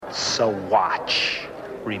So watch,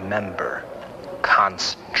 remember,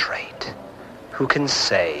 concentrate. Who can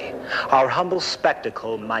say our humble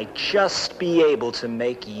spectacle might just be able to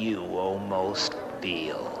make you almost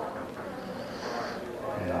feel?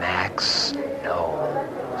 Max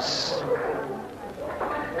knows.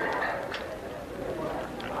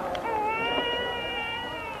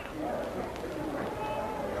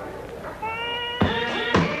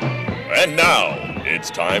 And now, it's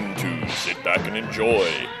time to sit back and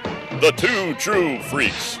enjoy the Two True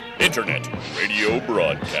Freaks Internet Radio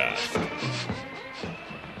Broadcast.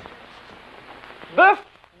 Bœuf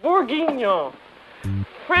bourguignon,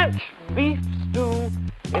 French beef stew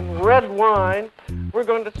in red wine. We're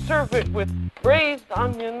going to serve it with braised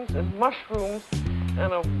onions and mushrooms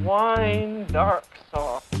and a wine dark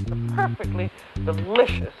sauce. It's a perfectly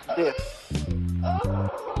delicious dish.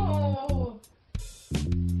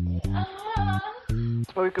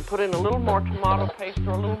 So we could put in a little more tomato paste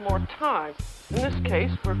or a little more thyme. In this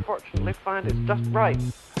case, we fortunately find it's just right.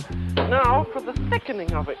 Now for the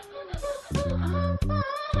thickening of it.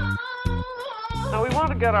 Now we want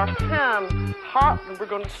to get our pan hot, and we're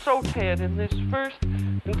going to saute it in this first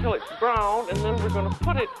until it's brown, and then we're going to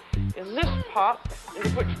put it in this pot into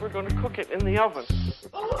which we're going to cook it in the oven.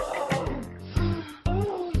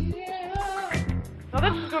 Now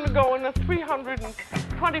this is going to go in a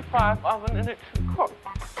 325 oven, and it should cook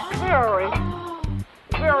very,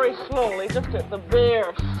 very slowly, just at the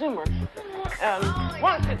bare simmer. And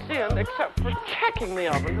once it's in, except for checking the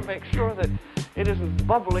oven to make sure that it isn't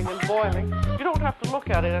bubbling and boiling, you don't have to look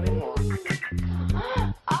at it anymore.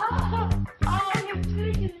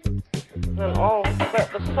 Then I'll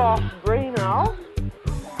let the sauce drain out,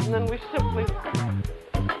 and then we simply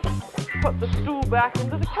put the stew back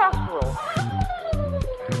into the casserole.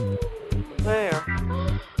 There.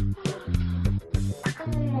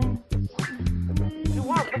 You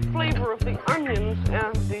want the flavor of the onions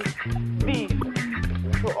and the beef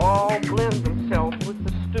to all blend themselves with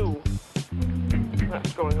the stew.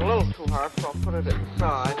 That's going a little too hard, so I'll put it at the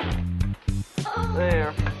side.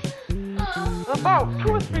 There. About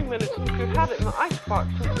 2 or 3 minutes, if you had it in the icebox,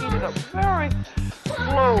 you heat it up very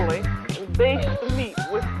slowly and baste the meat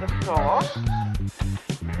with the sauce.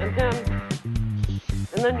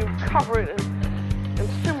 And then you cover it and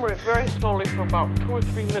simmer it very slowly for about 2 or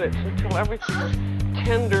 3 minutes until everything is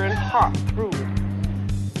tender and hot through.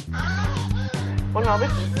 Well, now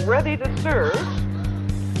this is ready to serve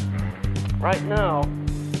right now.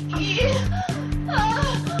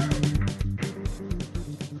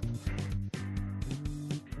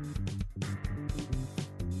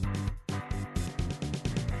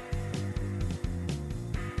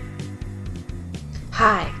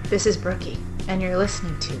 Hi, this is Brookie, and you're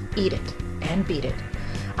listening to Eat It and Beat It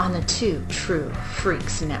on the Two True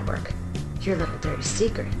Freaks Network. Your little dirty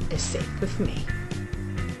secret is safe with me.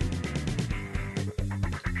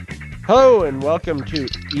 Hello and welcome to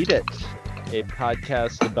Eat It, a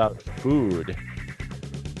podcast about food.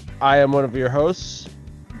 I am one of your hosts,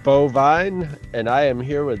 Bo Vine, and I am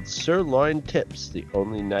here with Sirloin Tips, the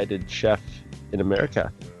only knighted chef in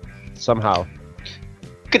America. Somehow.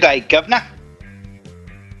 Good day, governor.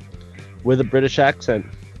 With a British accent.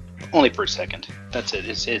 Only for a second. That's it.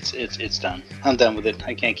 It's done. I'm done with it.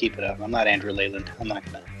 I can't keep it up. I'm not Andrew Leyland. I'm not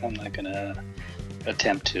gonna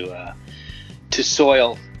attempt to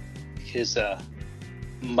soil his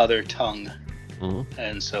mother tongue. Mm-hmm.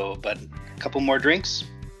 And so, but a couple more drinks,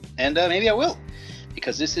 and maybe I will,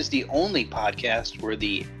 because this is the only podcast where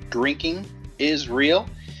the drinking is real,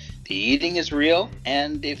 the eating is real,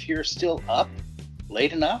 and if you're still up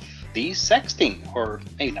late enough, the sexting, or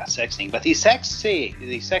maybe not sexting, but the sexy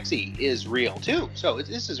is real too. So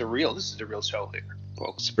this is a real show here,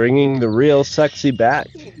 folks. Bringing the real sexy back.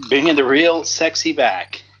 Bringing the real sexy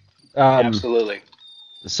back. Absolutely.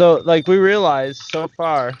 So, like, we realized so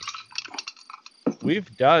far, we've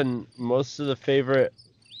done most of the favorite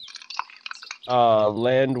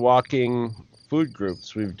land walking food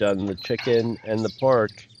groups. We've done the chicken and the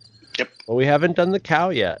pork. Yep. But we haven't done the cow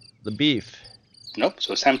yet, the beef. Nope,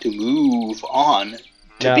 so it's time to move on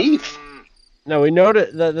to beef. No, we know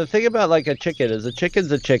that the thing about like a chicken is a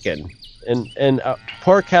chicken's a chicken, and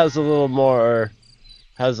pork has a little more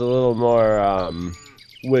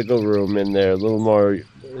wiggle room in there, a little more.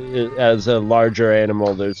 As a larger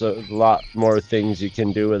animal, there's a lot more things you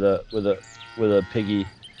can do with a piggy.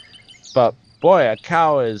 But boy, a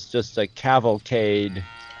cow is just a cavalcade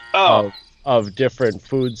of different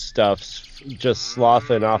foodstuffs, just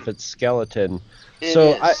sloughing off its skeleton.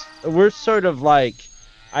 We're sort of like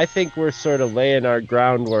I think we're sort of laying our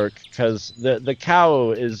groundwork because the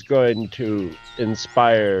cow is going to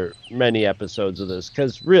inspire many episodes of this.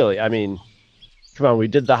 Because really, I mean, come on, we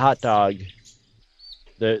did the hot dog.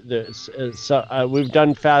 We've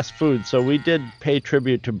done fast food, so we did pay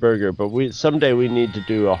tribute to burger, but someday we need to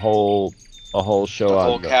do a whole show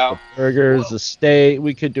on the burgers, the steak.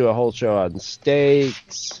 We could do a whole show on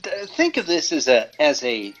steaks. Think of this as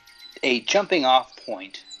a jumping off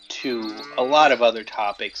point to a lot of other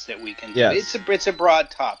topics that we can do. Yes. It's a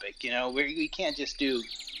broad topic, we can't just do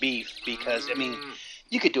beef because, I mean,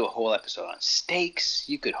 you could do a whole episode on steaks.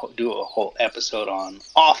 You could do a whole episode on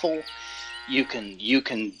offal. You can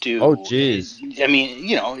do. Oh, geez. I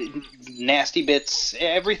mean, nasty bits,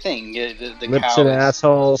 everything. The Lips cow and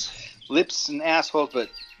assholes. Lips and assholes, but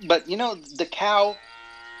the cow.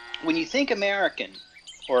 When you think American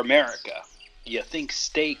or America, you think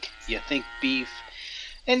steak, you think beef,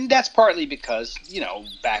 and that's partly because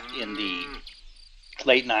back in the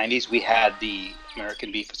late '90s we had the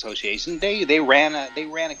American Beef Association. They ran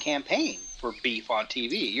a campaign for beef on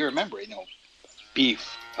TV. You remember it,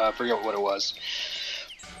 beef. I forget what it was.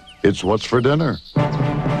 It's what's for dinner.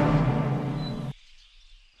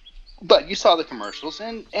 But you saw the commercials,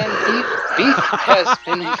 and beef has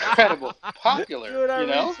been incredibly popular. Doing our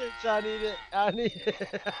research on it.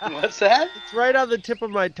 What's that? It's right on the tip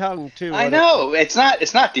of my tongue too. I know. It's not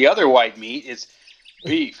the other white meat. It's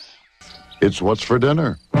beef. It's what's for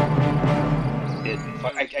dinner. I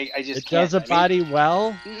just it can't. does a body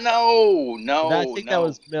well. No. I think that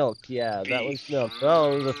was milk. Yeah, beef. That was milk.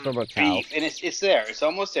 Oh, it was from a cow. Beef, and it's there. It's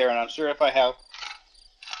almost there, and I'm sure if I have.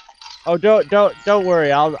 Oh, don't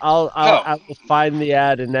worry. I will find the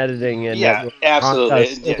ad in editing, and absolutely.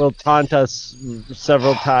 It will taunt us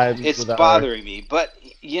several times. It's bothering me, but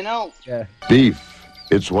Yeah. Beef.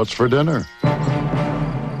 It's what's for dinner.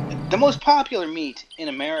 The most popular meat in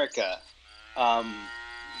America,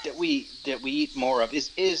 that we eat more of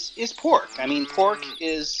is pork. I mean, pork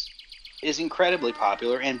is incredibly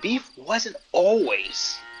popular, and beef wasn't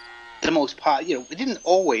always the most it didn't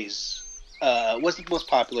always. Was the most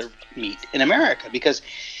popular meat in America, because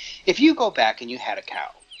if you go back and you had a cow,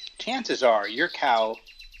 chances are your cow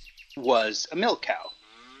was a milk cow,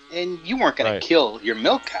 and you weren't going to kill your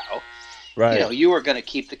milk cow. Right. You were going to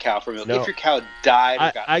keep the cow for milk. No. If your cow died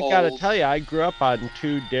or got old. I got to tell you, I grew up on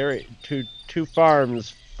two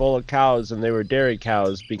farms full of cows, and they were dairy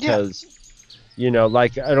cows because,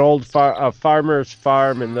 like an old a farmer's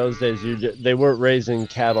farm in those days, they weren't raising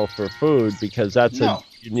cattle for food because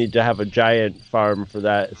you need to have a giant farm for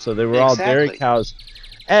that. So they were all dairy cows.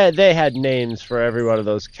 And they had names for every one of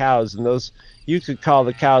those cows. And you could call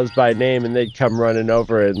the cows by name and they'd come running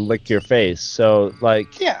over and lick your face. So,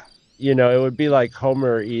 it would be like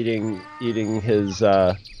Homer eating his...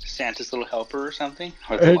 Santa's little helper or something?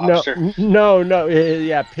 Or the lobster? No.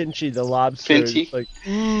 Yeah, Pinchy the lobster. Pinchy?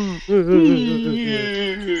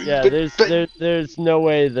 There's no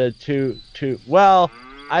way the two... Well...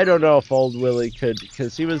 I don't know if old Willie could,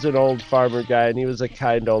 because he was an old farmer guy and he was a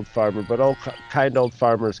kind old farmer, but kind old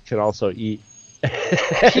farmers can also eat.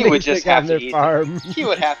 He would just have to eat farm. He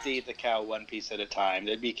would have to eat the cow one piece at a time.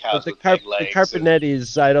 There'd be cows with big legs. The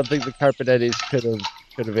Carpenettis, I don't think the Carpenettis could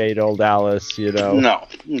have ate old Alice, No.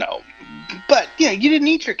 But you didn't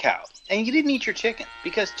eat your cow, and you didn't eat your chicken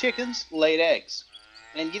because chickens laid eggs,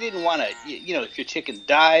 and you didn't want to. If your chicken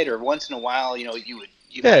died or once in a while, you would.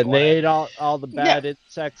 And they ate all the bad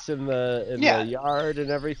insects in the yard and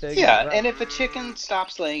everything. Yeah, right. And if a chicken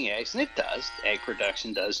stops laying eggs, and it does, egg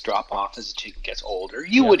production does drop off as the chicken gets older,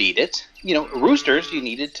 you would eat it. Roosters, you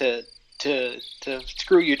needed to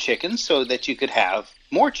screw your chickens so that you could have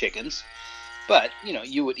more chickens. But,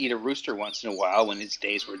 you would eat a rooster once in a while when its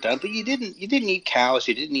days were done. But you didn't eat cows,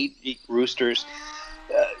 you didn't eat roosters,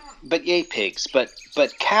 but you ate pigs. But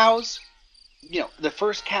cows, the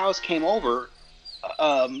first cows came over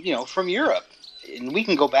from Europe. And we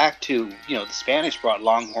can go back to, the Spanish brought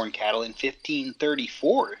longhorn cattle in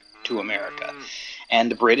 1534 to America.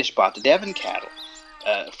 And the British bought the Devon cattle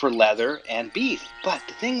for leather and beef. But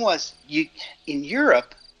the thing was, in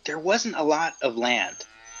Europe, there wasn't a lot of land.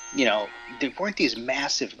 There weren't these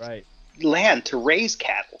massive land to raise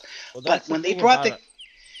cattle. Well, but when they brought the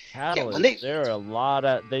cattle,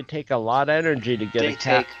 they take a lot of energy to get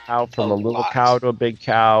a cow from a little cow to a big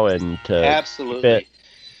cow, and to absolutely keep it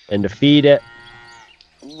and to feed it.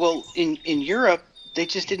 Well, in Europe, they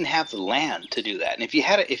just didn't have the land to do that. And if you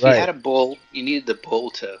had a bull, you needed the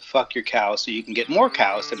bull to fuck your cow so you can get more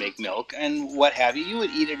cows to make milk and what have you. You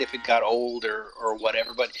would eat it if it got old or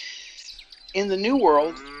whatever. But in the New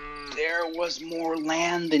World, there was more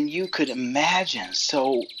land than you could imagine.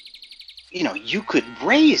 So you could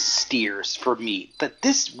raise steers for meat, but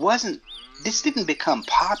this didn't become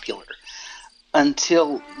popular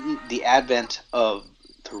until the advent of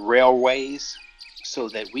the railways, so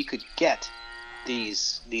that we could get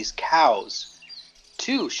these cows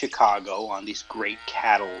to Chicago on these great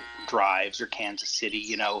cattle drives, or Kansas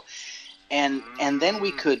City, and then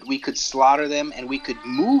we could slaughter them, and we could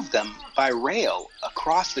move them by rail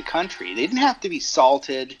across the country. They didn't have to be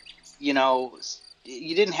salted, you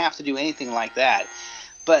didn't have to do anything like that.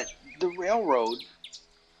 But the railroad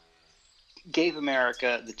gave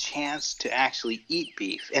America the chance to actually eat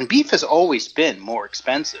beef. And beef has always been more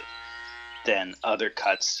expensive than other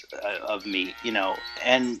cuts of meat,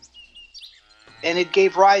 and it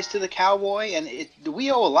gave rise to the cowboy, and we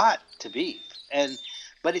owe a lot to beef.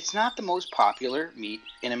 But it's not the most popular meat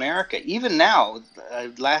in America. Even now,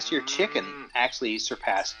 last year, chicken actually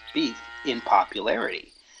surpassed beef in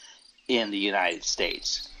popularity in the United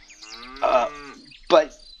States.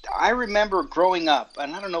 But I remember growing up,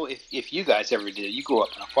 and I don't know if you guys ever did it. You grew up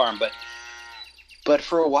on a farm, but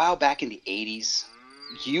for a while back in the 80s,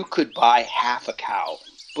 you could buy half a cow.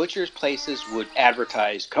 Butcher's places would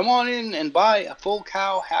advertise, come on in and buy a full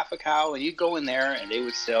cow, half a cow, and you'd go in there and they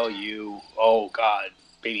would sell you,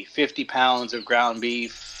 maybe 50 pounds of ground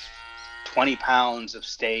beef, 20 pounds of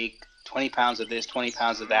steak, 20 pounds of this, 20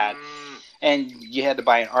 pounds of that. And you had to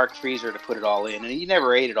buy an arc freezer to put it all in. And you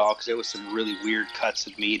never ate it all because there was some really weird cuts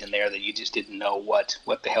of meat in there that you just didn't know what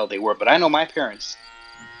the hell they were. But I know my parents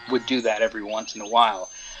would do that every once in a while.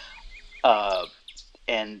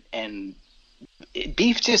 And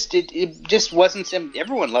beef just wasn't.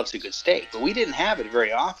 Everyone loves a good steak, but we didn't have it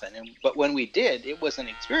very often. But when we did, it was an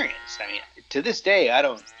experience. I mean, to this day, I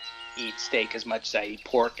don't eat steak as much as I eat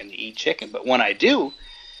pork and eat chicken. But when I do,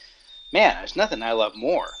 man, there's nothing I love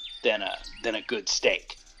more than a good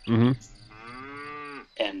steak. Mm-hmm.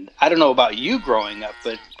 And I don't know about you growing up,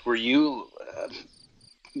 but were you,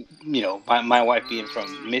 my wife being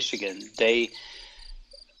from Michigan,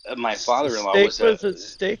 my father-in-law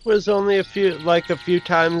steak was only a few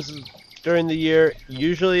times during the year,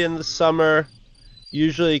 usually in the summer,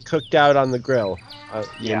 usually cooked out on the grill,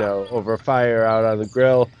 over a fire out on the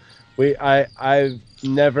grill. I've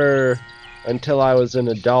never, until I was an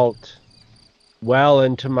adult, well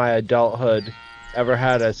into my adulthood, ever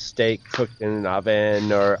had a steak cooked in an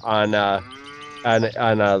oven or on a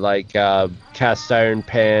cast iron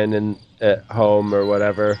pan at home or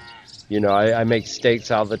whatever. I make steaks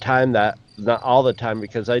all the time. Not all the time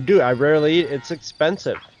because I rarely eat. It's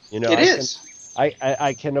expensive. It is.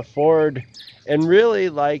 I can afford, and really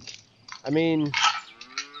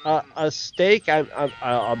a steak.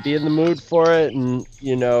 I'll be in the mood for it, and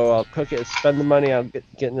I'll cook it, spend the money on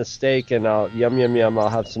getting a steak, and I'll yum. I'll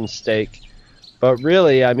have some steak. But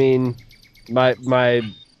really, my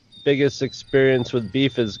biggest experience with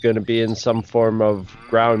beef is going to be in some form of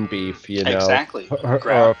ground beef, Exactly.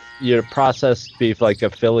 or processed beef like a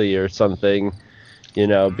Philly or something,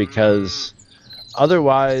 because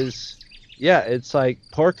otherwise, it's like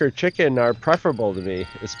pork or chicken are preferable to me,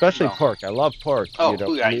 especially pork. I love pork. I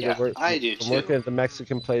do too. I'm working at the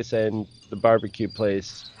Mexican place and the barbecue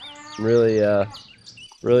place. I'm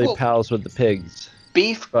really pals with the pigs.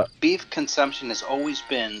 Beef consumption has always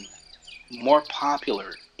been more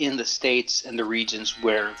popular in the states and the regions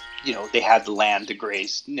where they had the land to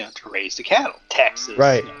graze, to raise the cattle. Texas,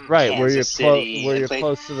 right, Kansas City, where you're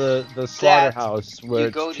close to the slaughterhouse, where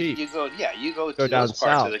it's cheap. You go to down those parts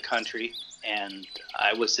south of the country. And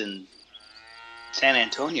I was in San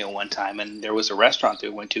Antonio one time, and there was a restaurant that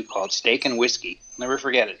we went to called Steak and Whiskey. I'll never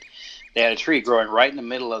forget it. They had a tree growing right in the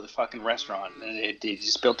middle of the fucking restaurant, and they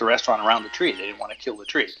just built the restaurant around the tree. They didn't want to kill the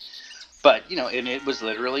tree. But, and it was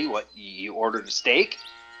literally what you ordered a steak,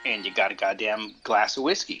 and you got a goddamn glass of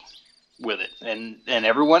whiskey with it. And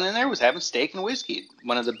everyone in there was having steak and whiskey.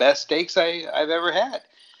 One of the best steaks I've ever had.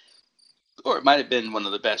 Or it might have been one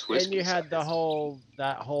of the best whiskeys. And you had that whole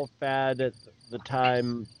fad at the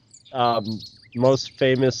time. Most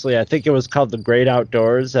famously, I think it was called The Great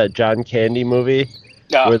Outdoors, that John Candy movie,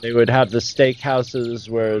 where they would have the steak houses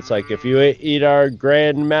where it's like, if you eat our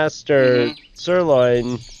Grand Master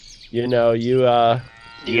sirloin, you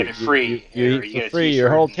get it free. You eat for free. Your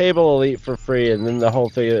whole table will eat for free, and then the whole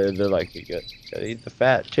thing, they're like, you gotta eat the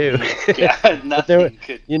fat too. Nothing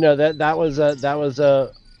could. That was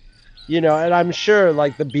a. And I'm sure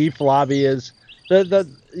like the beef lobby is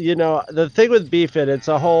the thing with beef, and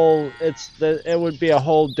it would be a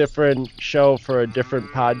whole different show for a different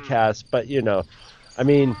podcast. But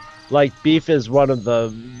beef is one of the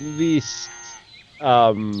least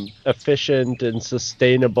efficient and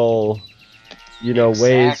sustainable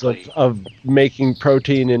ways Exactly. of making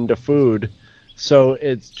protein into food. So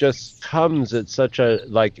it just comes at such a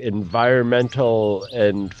like environmental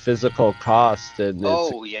and physical cost, and it's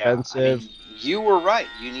Oh yeah, expensive. you were right.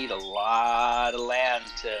 You need a lot of land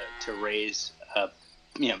to raise,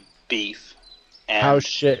 beef and Cow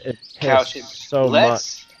shit and cow piss shit. so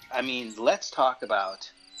much. Let's talk about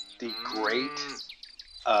the great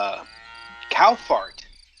cow fart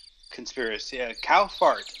conspiracy. Cow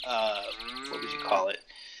fart. What would you call it?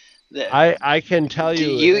 I can tell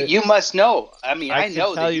you. You must know. I can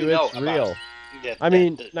know tell that you know it's about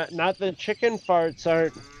real. Not the chicken farts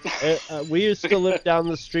aren't. We used to live down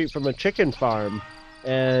the street from a chicken farm,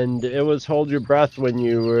 and it was hold your breath when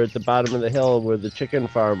you were at the bottom of the hill where the chicken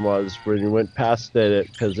farm was, when you went past it,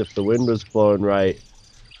 because if the wind was blowing right,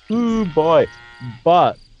 ooh boy.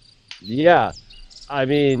 But yeah,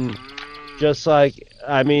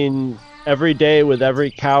 every day with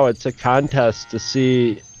every cow, it's a contest to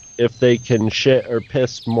see if they can shit or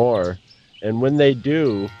piss more, and when they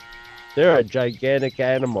do, they're a gigantic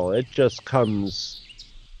animal. It just comes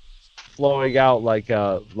flowing out like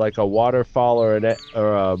a waterfall or a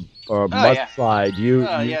mudslide.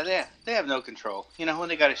 They have no control. When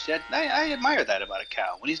they got to shed, I admire that about a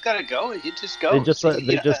cow. When he's got to go, he just goes. They just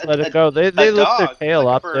let it go. They lift their tail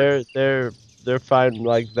like up. They're fine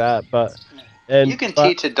like that. But you can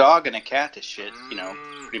teach a dog and a cat to shit,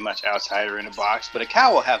 pretty much outside or in a box. But a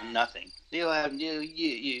cow will have nothing. He'll have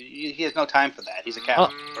he has no time for that. He's a cow.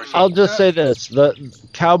 I'll just say this: the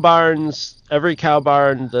cow barns, every cow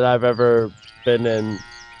barn that I've ever been in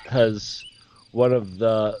has one of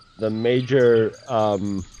the major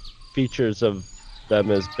features of them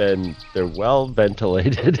has been they're well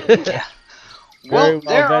ventilated. Yeah. Very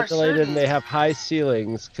well ventilated, and they have high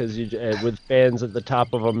ceilings because with fans at the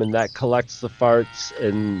top of them, and that collects the farts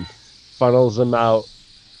and funnels them out.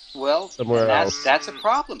 Well, somewhere else. That's a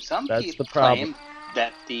problem. Some people claim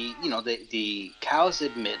that the cows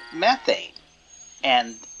emit methane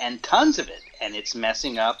and tons of it, and it's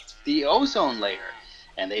messing up the ozone layer.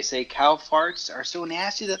 And they say cow farts are so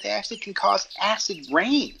nasty that they actually can cause acid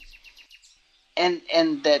rain. And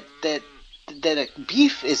that a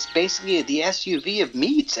beef is basically the SUV of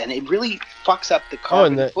meats, and it really fucks up the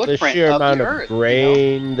carbon footprint the sheer of amount the of earth.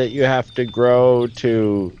 Grain that you have to grow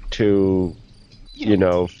to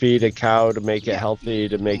feed a cow to make it healthy,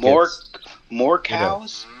 to make more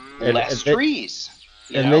cows, less trees.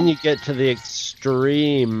 And then you get to the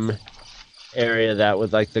extreme area that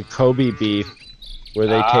with like the Kobe beef, where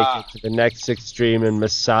they take it to the next extreme and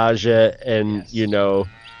massage it and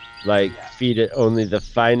feed it only the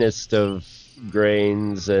finest of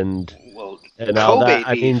grains and all that.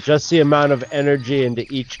 Beef. Just the amount of energy into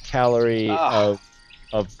each calorie of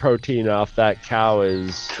protein off that cow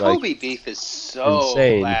is Kobe beef is so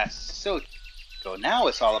insane. Now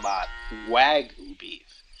it's all about Wagyu beef,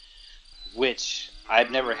 which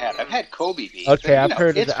I've never had. I've had Kobe beef. Okay, I've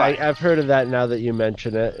heard of that. I've heard of that now that you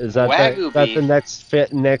mention it. Is that Wagyu beef, the next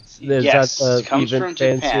fit? Yes, that the comes even from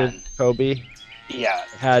fancier Japan. Kobe? Yeah,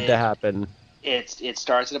 had to happen. It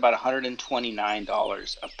starts at about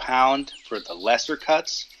 $129 a pound for the lesser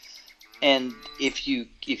cuts, and if you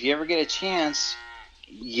ever get a chance,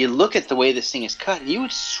 you look at the way this thing is cut, and you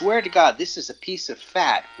would swear to God this is a piece of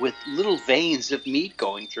fat with little veins of meat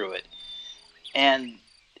going through it, and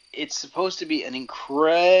it's supposed to be an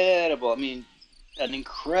incredible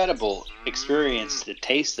experience to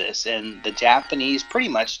taste this. And the Japanese pretty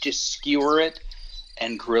much just skewer it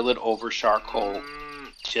and grill it over charcoal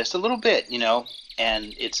just a little bit,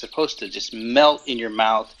 and it's supposed to just melt in your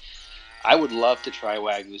mouth. I would love to try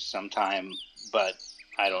Wagyu sometime, but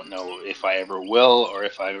I don't know if I ever will or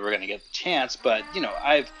if I'm ever going to get the chance. But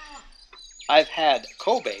I've had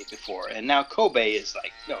Kobe before, and now Kobe is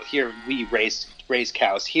like, here we raise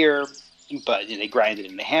cows here, but they grind it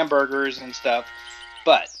into hamburgers and stuff.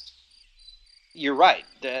 But you're right,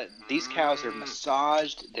 these cows are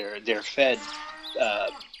massaged, they're fed,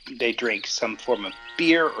 they drink some form of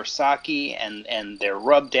beer or sake, and they're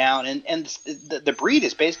rubbed down, and the breed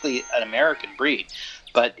is basically an American breed,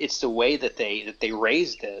 but it's the way that they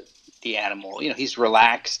raise the animal. He's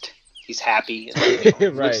relaxed, he's happy,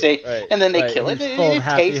 right. And then they kill it. It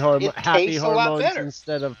tastes a lot better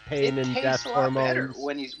instead of pain and death hormones.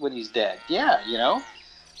 When he's dead. Yeah,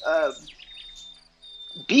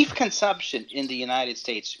 beef consumption in the United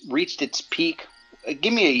States reached its peak.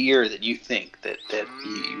 Give me a year that you think that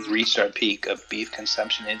we reached our peak of beef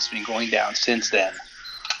consumption. It's been going down since then.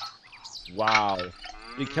 Wow.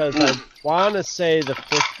 Because I want to say the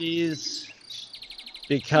 50s,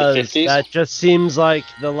 because that just seems like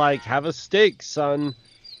the have a steak, son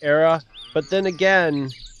era. But then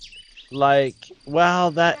again, like,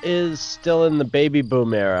 well, that is still in the baby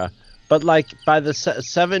boom era, but like by the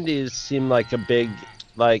 70s seemed like a big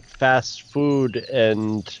like fast food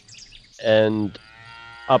and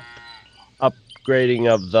upgrading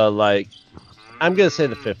of the like. I'm gonna say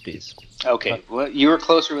the 50s. Okay, well, you were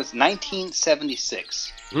closer with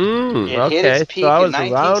 1976. It okay, hit its peak so I in was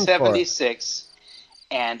around for it. 1976,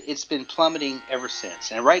 and it's been plummeting ever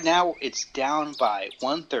since. And right now, it's down by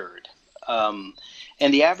 1/3.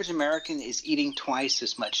 And the average American is eating twice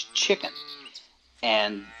as much chicken.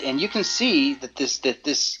 And you can see that this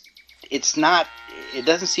it's not, it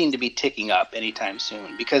doesn't seem to be ticking up anytime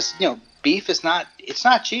soon, because beef is not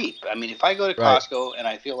cheap. I mean, if I go to Costco and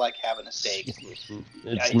I feel like having a steak,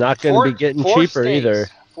 it's not going to be getting cheaper either.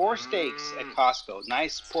 4 steaks at Costco,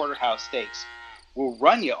 nice porterhouse steaks, will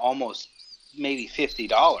run you almost maybe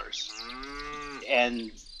 $50.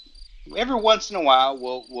 And every once in a while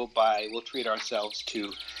we'll treat ourselves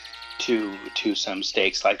to some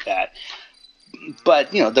steaks like that.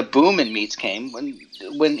 But the boom in meats came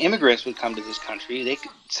when immigrants would come to this country.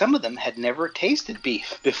 Some of them had never tasted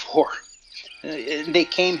beef before. They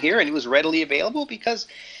came here and it was readily available because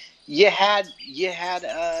you had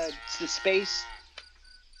the space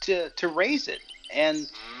to raise it,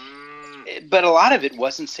 but a lot of it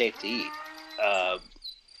wasn't safe to eat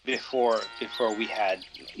before we had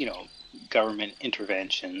government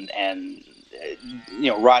intervention, and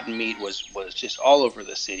rotten meat was just all over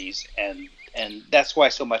the cities, and that's why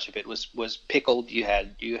so much of it was pickled. You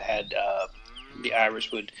had the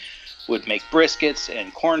Irish would make briskets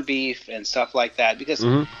and corned beef and stuff like that, because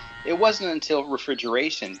it wasn't until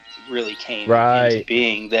refrigeration really came into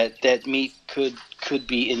being that meat could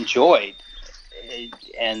be enjoyed,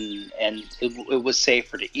 and it was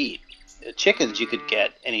safer to eat. Chickens you could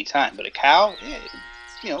get anytime, but a cow,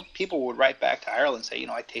 people would write back to Ireland and say,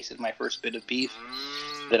 I tasted my first bit of beef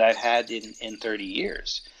that I've had in 30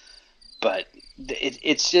 years. But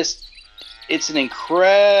it's an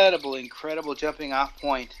incredible jumping off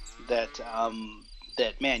point that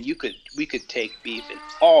man, we could take beef in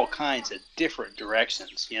all kinds of different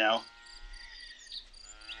directions.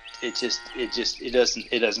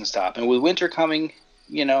 It doesn't stop. And with winter coming,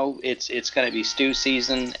 it's going to be stew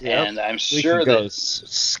season, and I'm sure we could go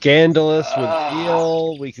scandalous with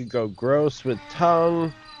veal. We could go gross with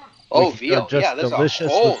tongue. Veal, just there's delicious a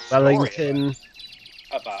whole with Wellington.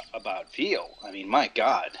 About veal. I mean, my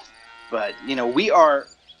God. But we are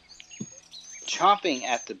chomping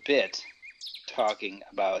at the bit talking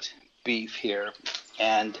about beef here,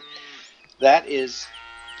 and that is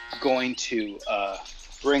going to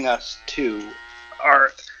bring us to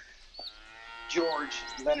our George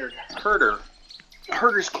Leonard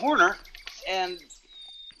Herder's Corner. And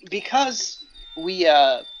because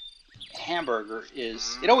hamburger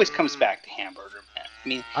it always comes back to hamburger, man. I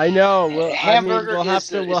mean, I know. hamburger we'll have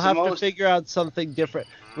to figure out something different.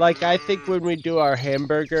 Like, I think when we do our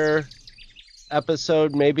hamburger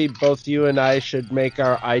episode, maybe both you and I should make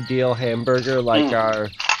our ideal hamburger, like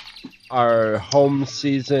our home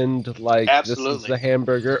seasoned, like Absolutely. This is the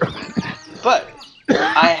hamburger. But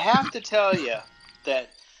I have to tell you that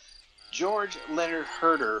George Leonard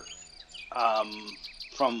Herder,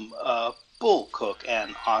 from Bull Cook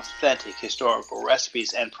and Authentic Historical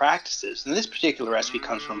Recipes and Practices, and this particular recipe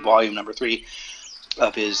comes from volume number 3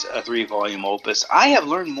 of his 3-volume opus. I have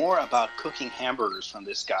learned more about cooking hamburgers from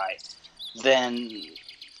this guy than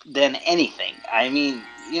anything. I mean,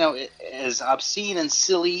 as obscene and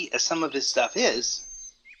silly as some of his stuff is,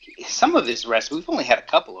 some of his recipes, we've only had a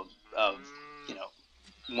couple of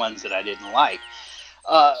ones that I didn't like.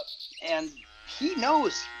 And he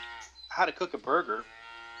knows how to cook a burger,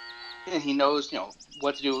 and he knows,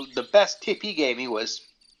 what to do. The best tip he gave me was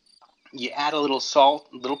you add a little salt,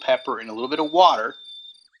 a little pepper, and a little bit of water,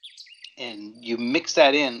 and you mix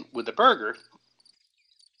that in with the burger,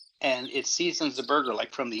 and it seasons the burger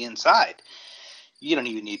like from the inside. You don't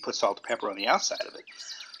even need to put salt and pepper on the outside of it.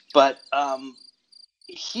 But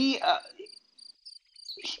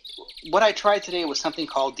what I tried today was something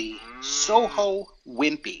called the Soho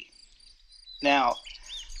Wimpy. Now,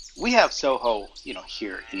 we have Soho,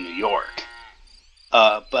 here in New York,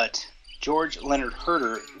 but George Leonard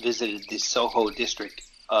Herder visited the Soho district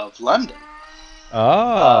of London.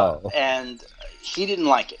 And he didn't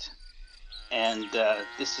like it. And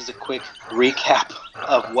this is a quick recap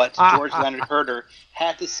of what George Leonard Herder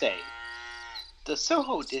had to say. The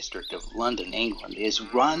Soho district of London, England, is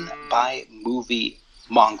run by movie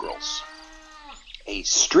mongrels, a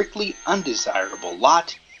strictly undesirable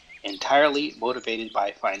lot entirely motivated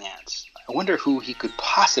by finance. I wonder who he could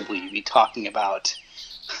possibly be talking about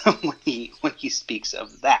when he speaks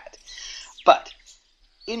of that. But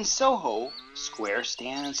in In Soho Square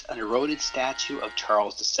stands an eroded statue of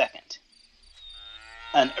Charles II,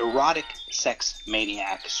 an erotic sex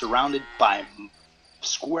maniac surrounded by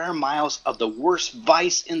square miles of the worst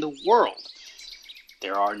vice in the world.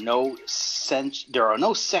 There are no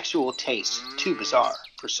sexual tastes too bizarre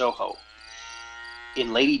for Soho.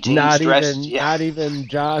 In Lady Jane's dress, not even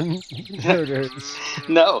John Herder's.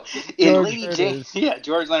 No, in George Lady Herder's. Jane,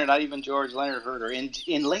 George Leonard, not even George Leonard Herder.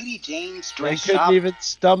 In Lady Jane's They dress couldn't shop, even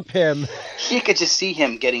stump him. you could just see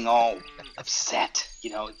him getting all upset,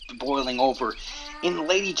 boiling over. In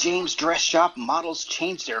Lady Jane's dress shop, models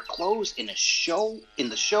change their clothes in the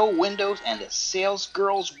show windows, and the sales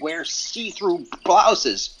girls wear see-through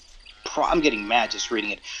blouses. I'm getting mad just reading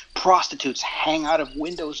it. Prostitutes hang out of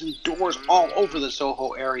windows and doors all over the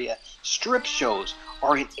Soho area. Strip shows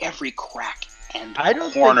are in every crack and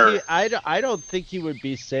corner. I don't think he would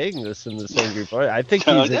be saying this in this angry voice. I think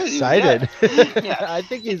No, he's yeah. excited. Yeah. I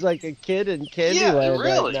think he's like a kid in Candyland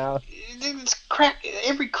really. right now. It's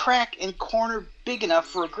every crack and corner big enough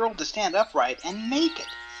for a girl to stand upright and naked.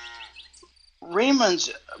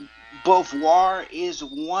 Raymond's Beauvoir is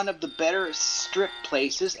one of the better strip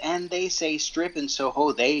places, and they say strip in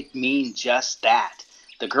Soho, they mean just that.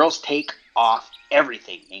 The girls take off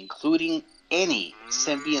everything, including any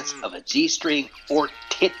semblance of a G-string or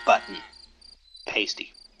tit button.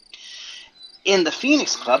 Pasty. In the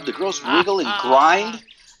Phoenix Club, the girls wiggle and grind.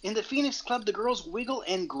 In the Phoenix Club, the girls wiggle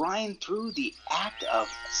and grind through the act of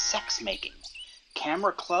sex making.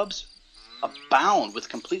 Camera clubs abound with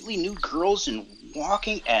completely nude girls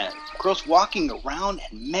walking around,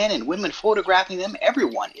 and men and women photographing them.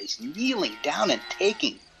 Everyone is kneeling down and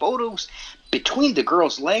taking photos between the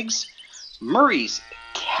girls' legs. Murray's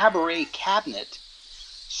Cabaret Cabinet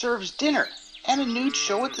serves dinner and a nude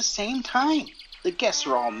show at the same time. The guests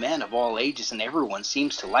are all men of all ages, and everyone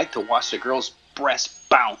seems to like to watch the girls' breasts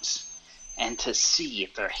bounce and to see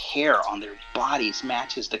if their hair on their bodies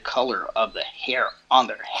matches the color of the hair on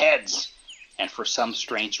their heads. And for some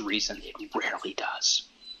strange reason, it rarely does.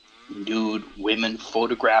 Nude women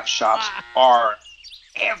photograph shops are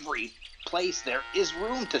every place there is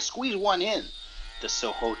room to squeeze one in. The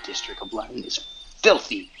Soho district of London is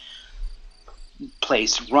filthy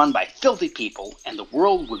place run by filthy people, and the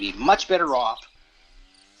world would be much better off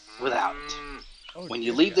without it. When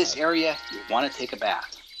you leave this area, you want to take a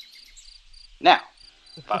bath. Now,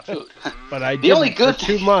 about food. But I The did only it good for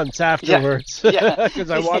 2 months afterwards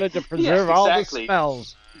because I wanted to preserve all the exactly.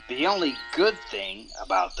 smells. The only good thing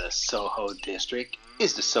about the Soho district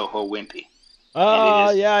is the Soho Wimpy. Oh,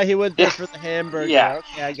 is- yeah, he went there for the hamburger. Yeah.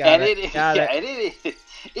 Okay, I got it.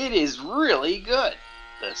 It is really good.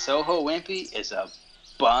 The Soho Wimpy is a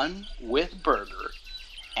bun with burger,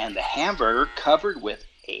 and the hamburger covered with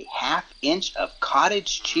a half-inch of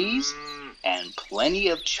cottage cheese and plenty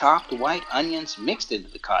of chopped white onions mixed into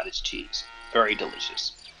the cottage cheese. Very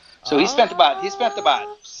delicious. So he spent about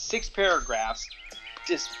 6 paragraphs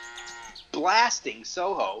just blasting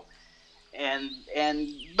Soho,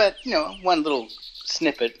 but one little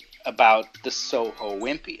snippet about the Soho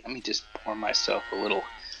Wimpy. Let me just pour myself a little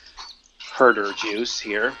Herder juice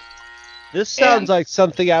here. This sounds like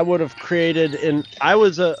something I would have created I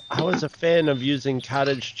was a fan of using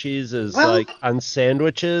cottage cheeses like on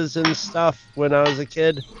sandwiches and stuff when I was a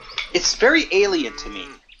kid. It's very alien to me.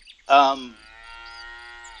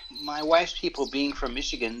 My wife's people being from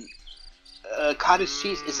Michigan, cottage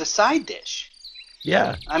cheese is a side dish.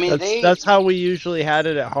 Yeah. I mean, that's how we usually had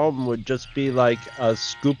it at home, would just be like a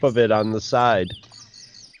scoop of it on the side.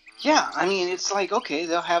 Yeah, I mean, it's like, okay,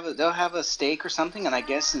 they'll have a steak or something, and I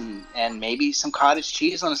guess and maybe some cottage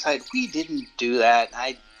cheese on the side. We didn't do that.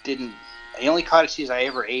 The only cottage cheese I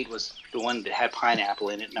ever ate was the one that had pineapple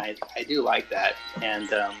in it, and I do like that. And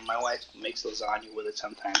my wife makes lasagna with it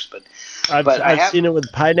sometimes, but I've seen it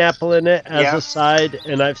with pineapple in it as a side,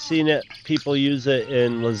 and I've seen people use it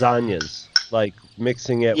in lasagnas, like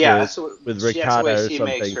mixing it with ricotta or something. She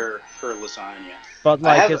makes her lasagna. But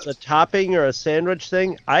like it's a topping or a sandwich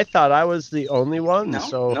thing, I thought I was the only one.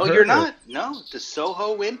 No, you're not. No, the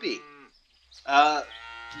Soho Wimpy.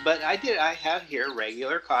 But I have here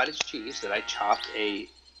regular cottage cheese that I chopped a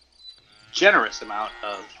generous amount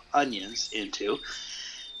of onions into,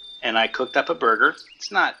 and I cooked up a burger.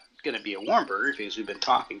 It's not going to be a warm burger because we've been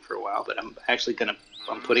talking for a while, but I'm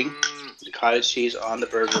putting the cottage cheese on the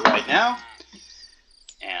burger right now,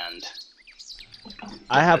 and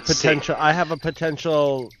I have a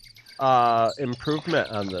potential improvement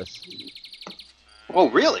on this. Oh,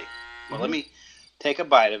 really? Well, let me take a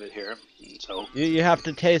bite of it here. So you have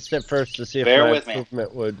to taste it first to see if my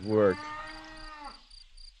improvement would work.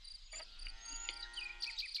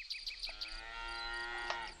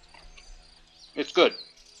 It's good.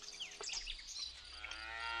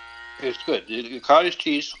 It's good. The cottage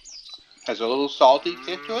cheese has a little salty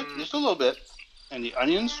kick to it, just a little bit, and the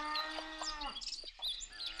onions.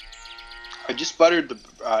 I just buttered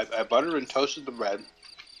I buttered and toasted the bread,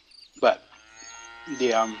 but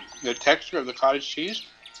the texture of the cottage cheese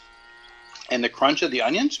and the crunch of the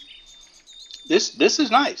onions. This is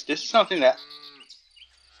nice. This is something that.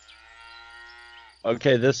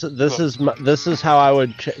 Okay, this is how I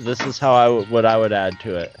would what I would add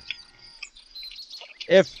to it.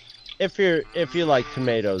 If you like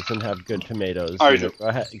tomatoes and have good tomatoes,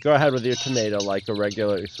 go ahead with your tomato like a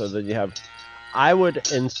regular. So then you have. I would,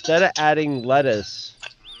 instead of adding lettuce,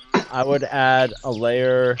 I would add a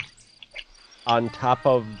layer on top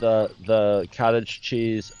of the cottage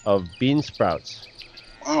cheese of bean sprouts.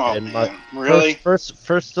 Oh, man. Really?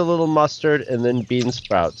 First a little mustard and then bean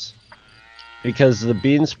sprouts. Because the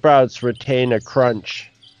bean sprouts retain a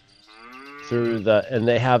crunch and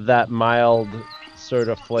they have that mild sort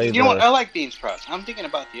of flavor. You know what? I like bean sprouts. I'm thinking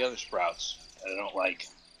about the other sprouts that I don't like.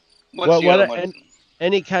 What's the other one?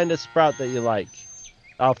 Any kind of sprout that you like.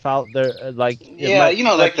 Alfalfa, like... Yeah,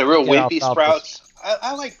 like the real wimpy sprouts.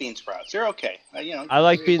 I like bean sprouts. They're okay. I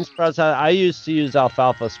like bean sprouts. I used to use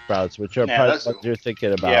alfalfa sprouts, which are probably what you're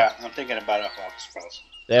thinking about. Yeah, I'm thinking about alfalfa sprouts.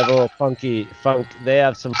 They have a little funk. They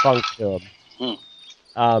have some funk to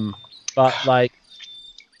them. But like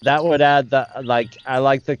that would add that. Like I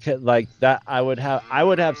like that. I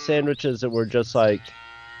would have sandwiches that were just like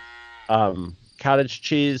cottage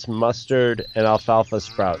cheese, mustard, and alfalfa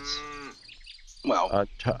sprouts. Well,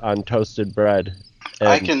 on toasted bread.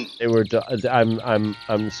 And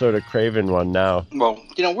I'm sort of craving one now. Well,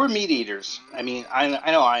 we're meat eaters. I mean, I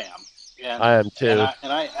know I am. And, I am too.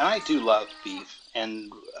 And I do love beef.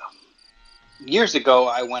 And years ago,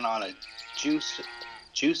 I went on a juice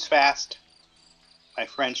fast. My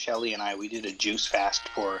friend Shelly and we did a juice fast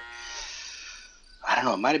for, I don't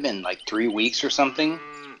know, it might have been like 3 weeks or something,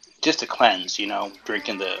 just to cleanse.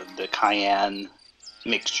 Drinking the cayenne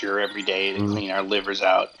mixture every day to clean our livers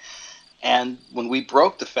out. And when we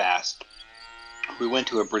broke the fast, we went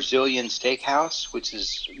to a Brazilian steakhouse, which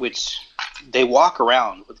they walk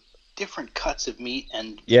around with different cuts of meat,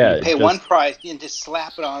 and you pay one price and just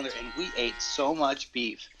slap it on there. And we ate so much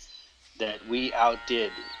beef that we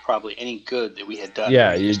outdid probably any good that we had done.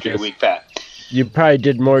 Yeah, you just 3 week fat. You probably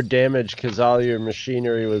did more damage because all your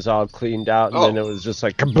machinery was all cleaned out, and then it was just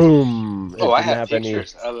like kaboom. I have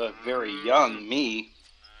pictures of a very young me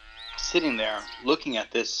sitting there looking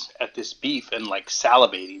at this beef and like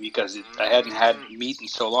salivating because I hadn't had meat in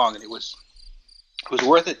so long, and it was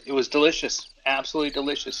worth it. It was delicious, absolutely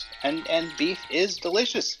delicious, and beef is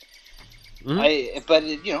delicious. But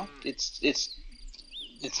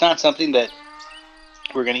it's not something that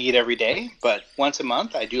we're going to eat every day. But once a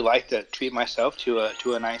month, I do like to treat myself to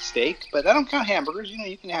a nice steak. But I don't count hamburgers.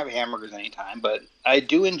 You can have hamburgers anytime. But I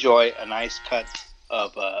do enjoy a nice cut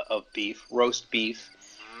of beef, roast beef.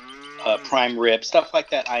 Prime rib, stuff like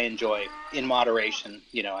that I enjoy in moderation.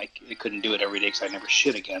 I couldn't do it every day because I never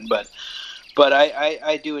should again. But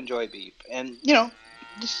I do enjoy beef. And,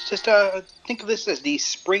 just think of this as the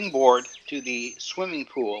springboard to the swimming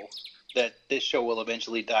pool that this show will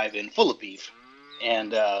eventually dive in full of beef.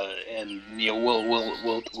 And we'll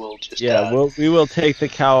just... we will take the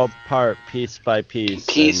cow apart piece by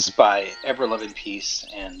piece. By ever-loving piece.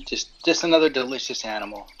 And just another delicious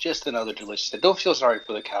animal. Just another delicious... Don't feel sorry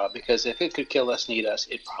for the cow, because if it could kill us and eat us,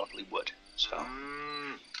 it probably would. So...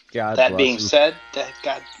 That being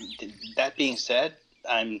said,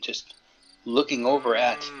 I'm just looking over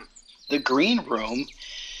at the green room,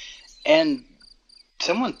 and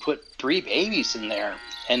someone put 3 babies in there,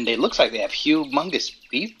 and it looks like they have humongous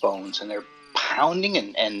beef bones, and they're pounding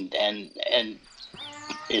and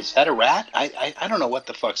is that a rat? I don't know what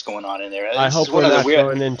the fuck's going on in there. I hope we're not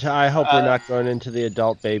going into the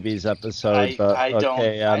adult babies episode. I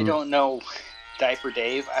don't know. Diaper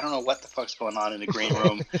Dave, I don't know what the fuck's going on in the green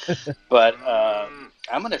room, but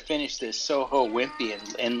I'm gonna finish this Soho Wimpy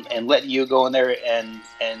and let you go in there and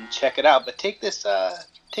check it out. But take this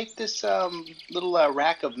little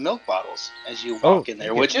rack of milk bottles as you walk in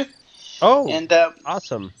there, would you? Oh, and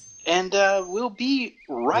awesome. And we'll be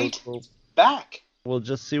right back. We'll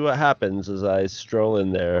just see what happens as I stroll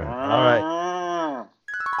in there. All right.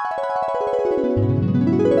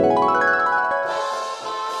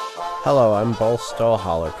 Hello, I'm Bo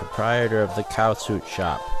Stolhaler, proprietor of the Cowsuit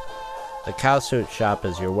Shop. The Cowsuit Shop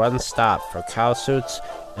is your one stop for cowsuits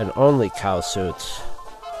and only cowsuits.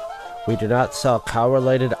 We do not sell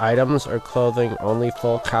cow-related items or clothing, only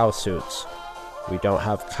full cowsuits. We don't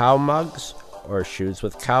have cow mugs or shoes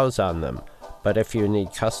with cows on them, But if you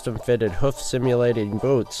need custom-fitted hoof simulating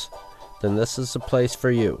boots, then this is the place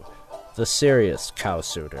for you, the Serious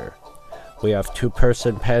Cowsuiter. We have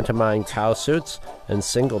two-person pantomime cow suits and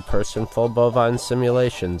single-person full bovine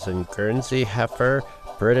simulations in Guernsey heifer,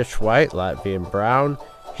 British white, Latvian brown,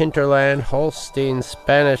 hinterland, Holstein,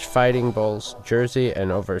 Spanish fighting bulls, Jersey,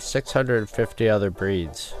 and over 650 other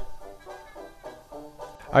breeds.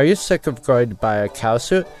 Are you sick of going to buy a cow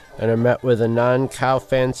suit and are met with a non-cow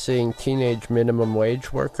fancying teenage minimum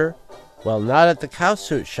wage worker? Well, not at the Cow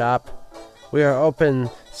Suit Shop. We are open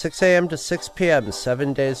 6 a.m. to 6 p.m.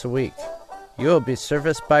 7 days a week. You will be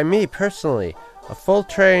serviced by me personally, a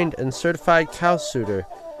full-trained and certified cow suiter,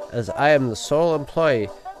 as I am the sole employee,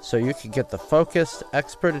 so you can get the focused,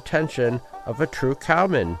 expert attention of a true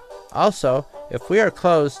cowman. Also, if we are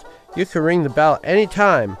closed, you can ring the bell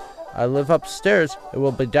anytime. I live upstairs and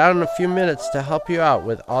will be down in a few minutes to help you out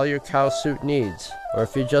with all your cow suit needs. Or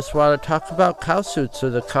if you just want to talk about cow suits or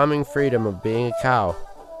the calming freedom of being a cow.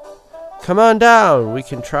 Come on down, we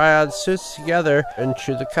can try on suits together and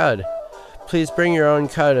chew the cud. Please bring your own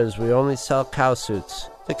cud as we only sell cow suits.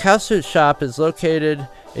 The Cow Suit Shop is located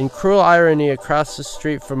in Cruel Irony across the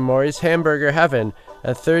street from Maury's Hamburger Heaven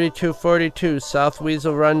at 3242 South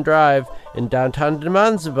Weasel Run Drive in downtown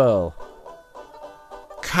Demondsville.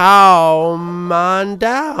 Come on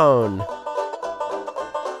down.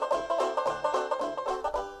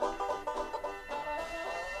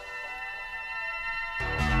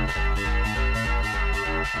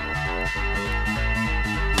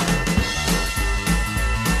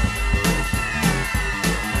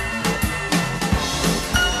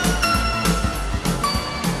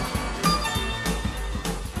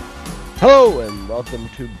 Hello and welcome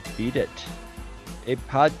to Beat It, a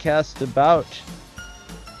podcast about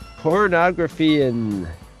pornography and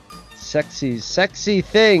sexy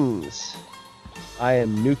things. I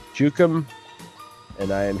am Nuke Jukum,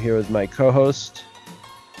 and I am here with my co-host,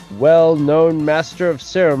 well-known master of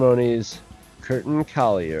ceremonies, Curtin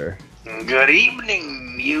Collier. Good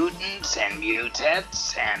evening, mutants and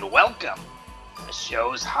mutettes, and welcome. The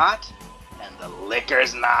show's hot, and the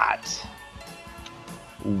liquor's not.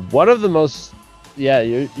 One of the most,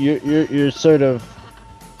 you're sort of,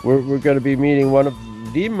 we're going to be meeting one of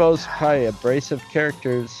the most probably abrasive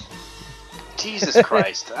characters. Jesus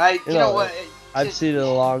Christ! You know what? I've seen it a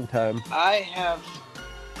long time. I have.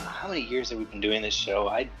 How many years have we been doing this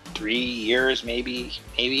show? 3 years, maybe.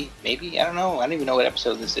 I don't know. I don't even know what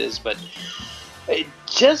episode this is, but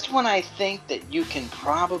just when I think that you can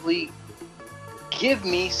probably give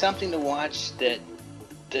me something to watch that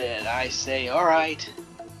I say, all right.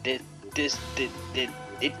 It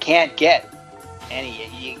can't get any.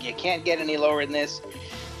 You can't get any lower than this.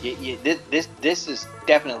 This is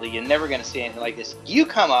definitely. You're never going to see anything like this. You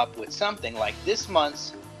come up with something like this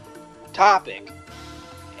month's topic,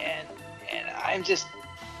 and I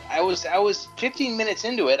was 15 minutes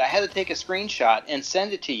into it. I had to take a screenshot and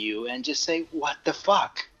send it to you, and just say, "What the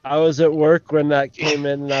fuck?" I was at work when that came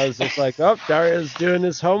in, and I was just like, "Oh, Dario's doing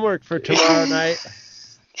his homework for tomorrow night."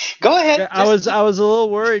 Go ahead. I was a little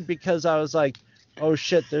worried because I was like, oh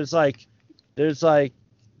shit, there's been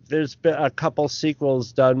a couple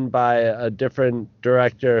sequels done by a different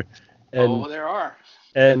director, and there are.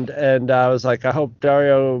 And I was like, I hope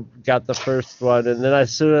Dario got the first one, and then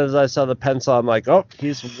as soon as I saw the pencil, I'm like, oh,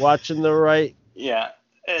 he's watching the right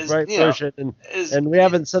version, and we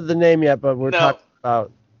haven't said the name yet, but we're talking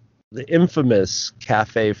about the infamous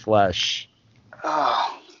Cafe Flesh.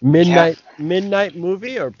 Oh. Midnight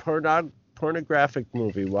movie or pornographic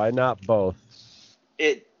movie? Why not both?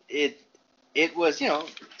 It was,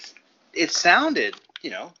 it sounded,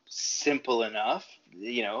 simple enough.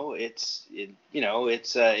 The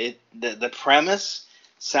premise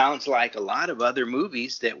sounds like a lot of other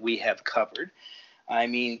movies that we have covered. I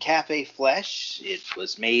mean, Cafe Flesh, it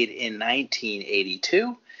was made in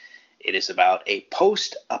 1982. It is about a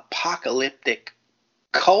post-apocalyptic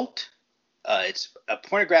cult. It's a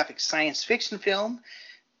pornographic science fiction film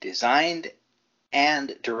designed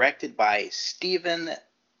and directed by Stephen,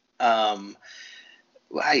 how do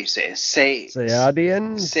you say it?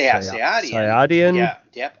 Sayadian? Sayadian. Yeah,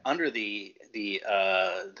 yep. Under the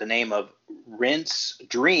name of Rinse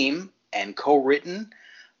Dream, and co-written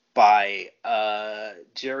by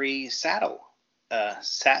Jerry Saddle.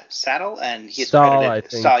 Saddle, and he's credited.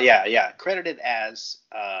 Credited as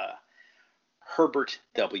Herbert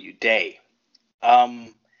W. Day.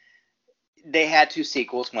 They had two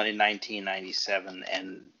sequels, one in 1997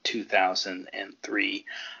 and 2003.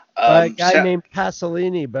 A guy named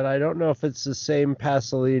Pasolini, but I don't know if it's the same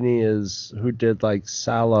Pasolini as who did like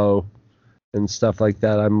Salò and stuff like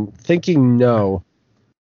that. I'm thinking no.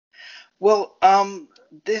 Well,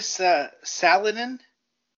 this Saladin,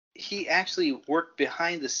 he actually worked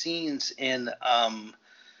behind the scenes in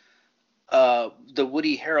the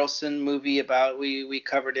Woody Harrelson movie about we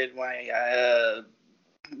covered it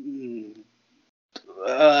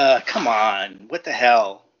come on, what the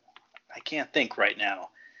hell? I can't think right now.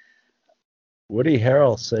 Woody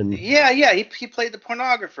Harrelson. Yeah, he played the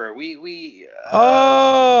pornographer. We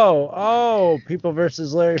People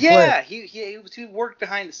versus Larry Flint. Yeah, he worked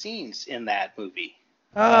behind the scenes in that movie.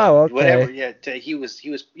 Oh, okay. Whatever. Yeah, he was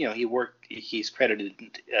he worked. He's credited.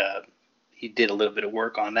 He did a little bit of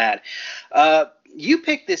work on that. You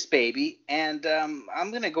picked this baby, and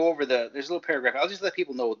I'm gonna go over there's a little paragraph. I'll just let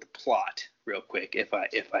people know the plot real quick,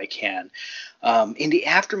 if I can. In the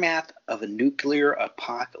aftermath of a nuclear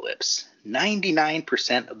apocalypse,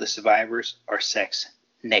 99% of the survivors are sex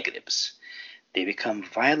negatives. They become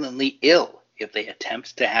violently ill if they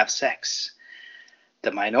attempt to have sex.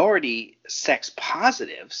 The minority sex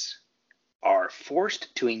positives are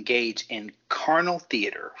forced to engage in carnal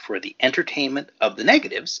theater for the entertainment of the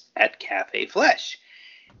negatives at Cafe Flesh.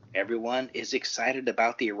 Everyone is excited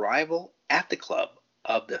about the arrival at the club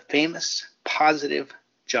of the famous positive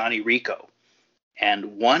Johnny Rico,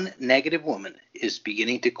 and one negative woman is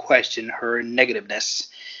beginning to question her negativeness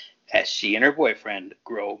as she and her boyfriend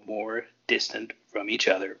grow more distant from each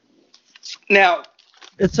other. Now,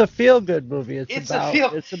 it's a feel-good movie.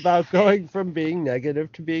 It's about going from being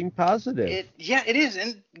negative to being positive. It is.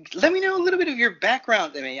 And let me know a little bit of your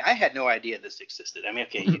background. I mean, I had no idea this existed. I mean,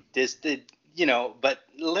 okay, but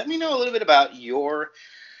let me know a little bit about your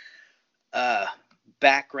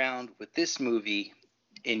background with this movie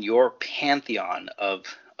in your pantheon of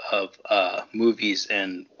movies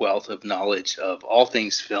and wealth of knowledge of all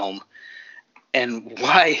things film, and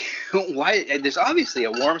why there's obviously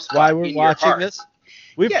a warm spot why we're in watching your heart. this.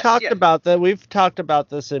 We've talked about that. We've talked about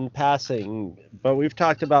this in passing, but we've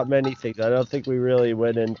talked about many things. I don't think we really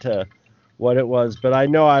went into what it was, but I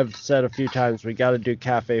know I've said a few times we got to do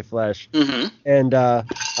Cafe Flesh. Mm-hmm. And I'm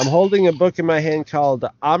holding a book in my hand called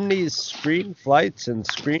Omni's Screen Flights and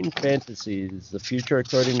Screen Fantasies: The Future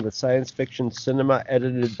According to Science Fiction Cinema,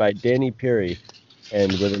 edited by Danny Peary,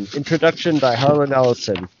 and with an introduction by Harlan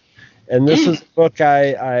Ellison. And this is a book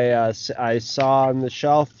I saw on the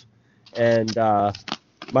shelf, and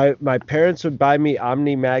my parents would buy me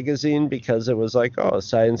Omni magazine because it was like,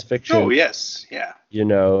 science fiction. Oh yes, yeah.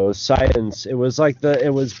 Science. It was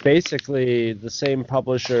basically the same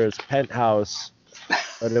publisher as Penthouse,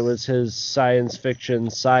 but it was his science fiction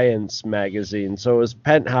science magazine. So it was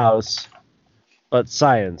Penthouse, but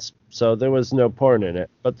science. So there was no porn in it,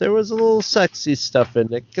 but there was a little sexy stuff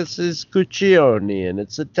in it because it's Guccione and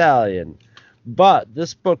it's Italian. But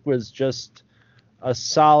this book was just a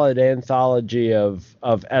solid anthology of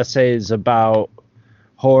essays about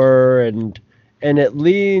horror, and it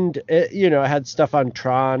had stuff on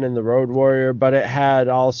Tron and the Road Warrior, but it had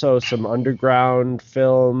also some underground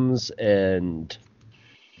films and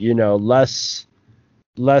less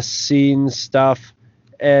seen stuff,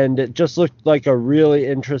 and it just looked like a really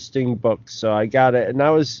interesting book. So I got it, and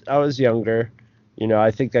I was younger.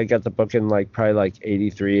 I think I got the book in probably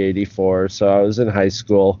 83, 84, so I was in high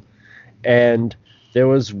school, and there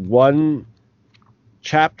was one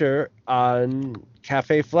chapter on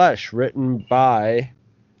Cafe Flesh written by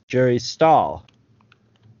Jerry Stahl,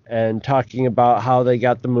 and talking about how they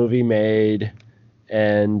got the movie made,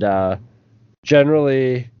 and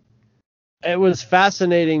generally it was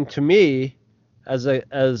fascinating to me as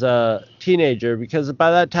a teenager, because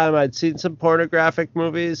by that time I'd seen some pornographic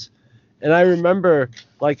movies, and I remember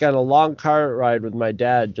on a long car ride with my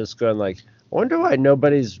dad just going I wonder why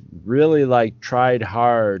nobody's really tried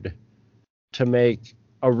hard to make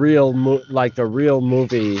a real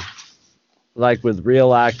movie with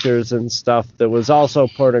real actors and stuff that was also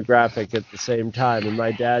pornographic at the same time. And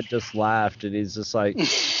my dad just laughed, and he's just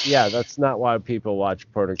yeah, that's not why people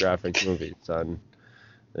watch pornographic movies, son.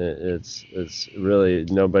 It's really,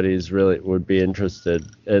 nobody's really would be interested.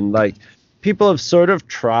 And people have sort of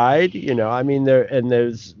tried, I mean,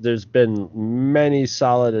 there's been many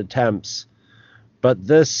solid attempts, but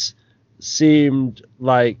this seemed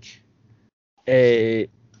it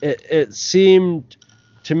seemed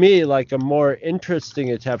to me like a more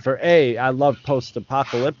interesting attempt for I love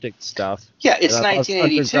post-apocalyptic stuff. Yeah, it's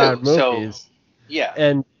 1982, so yeah.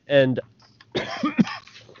 And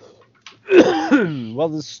well,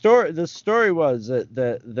 the story was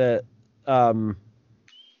that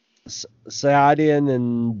Saadian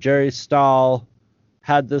and Jerry Stahl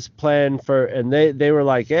had this plan and they were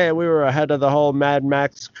we were ahead of the whole Mad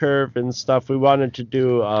Max curve and stuff. We wanted to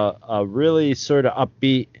do a really sort of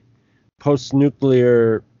upbeat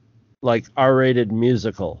post-nuclear like R-rated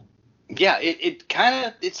musical. Yeah, it kind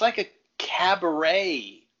of, it's like a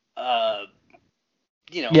cabaret,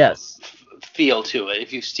 Yes. feel to it.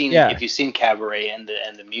 If you've seen Cabaret and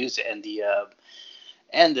the music and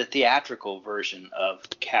the theatrical version of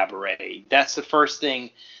Cabaret, that's the first thing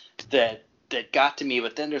that got to me.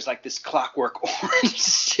 But then there's like this Clockwork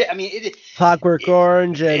Orange. I mean, Clockwork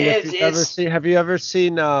Orange, and have you ever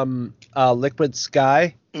seen Liquid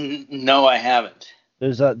Sky? No, I haven't.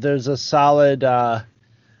 There's a solid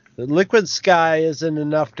Liquid Sky isn't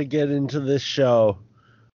enough to get into this show,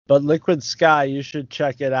 but Liquid Sky, you should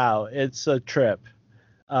check it out. It's a trip.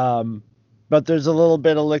 But there's a little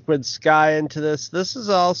bit of Liquid Sky into this. This is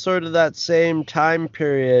all sort of that same time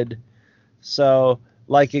period. So,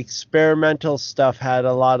 like, experimental stuff had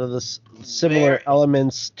a lot of the similar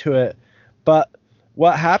elements to it. But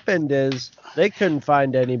what happened is they couldn't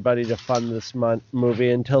find anybody to fund this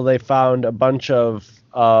movie until they found a bunch of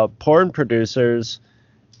porn producers.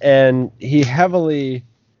 And he heavily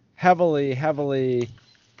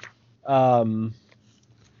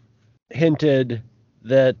hinted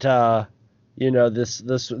that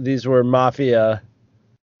these were mafia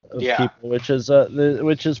people, which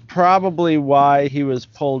is probably why he was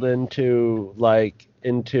pulled into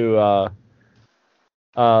the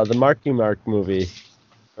Marky Mark movie,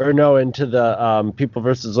 or no, into the People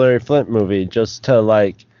versus Larry Flint movie, just to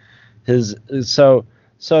like his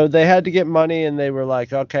so they had to get money, and they were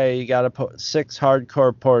like, okay, you got to put 6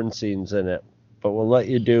 hardcore porn scenes in it, but we'll let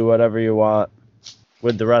you do whatever you want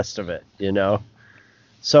with the rest of it,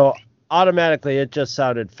 So automatically it just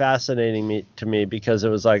sounded fascinating to me, because it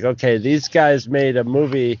was like, okay, these guys made a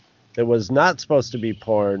movie that was not supposed to be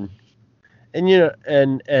porn, and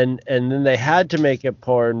and then they had to make it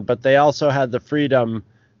porn, but they also had the freedom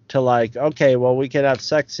to like, okay, well, we can have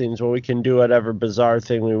sex scenes, well, we can do whatever bizarre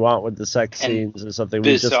thing we want with the sex scenes or something.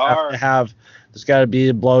 We just have to there's got to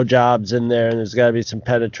be blowjobs in there, and there's got to be some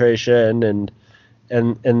penetration and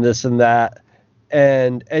this and that.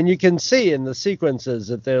 And you can see in the sequences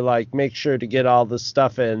that they're like, make sure to get all the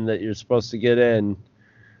stuff in that you're supposed to get in.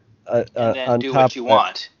 And then do what you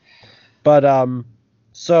want. But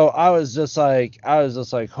so I was just like,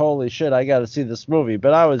 holy shit, I got to see this movie.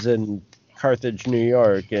 But I was in Carthage, New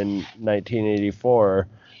York in 1984.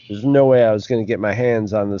 There's no way I was going to get my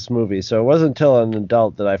hands on this movie. So it wasn't until an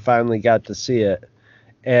adult that I finally got to see it.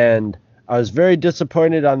 And I was very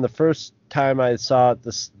disappointed on the first time I saw it.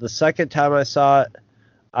 The second time I saw it,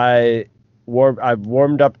 I've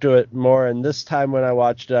warmed up to it more, and this time when I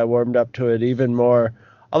watched it, I warmed up to it even more.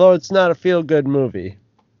 Although it's not a feel-good movie,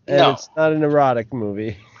 and it's not an erotic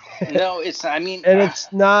movie. No, it's. I mean, and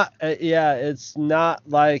it's not. It's not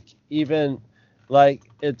like even like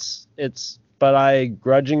it's. But I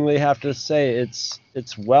grudgingly have to say it's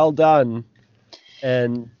well done,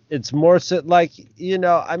 and it's more like,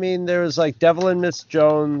 I mean, there's like Devil and Miss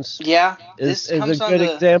Jones. Yeah, is a good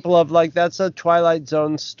example of like, that's a Twilight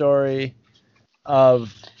Zone story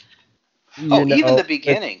of even the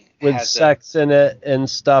beginning with sex in it and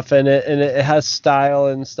stuff in it, and it has style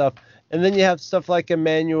and stuff. And then you have stuff like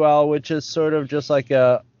Emmanuel, which is sort of just like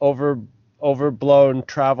a overblown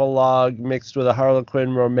travelogue mixed with a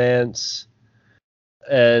Harlequin romance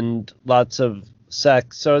and lots of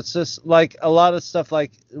sex. So it's just like a lot of stuff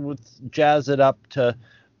like with jazz it up to,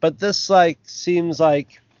 but this like seems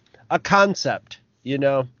like a concept, Yeah,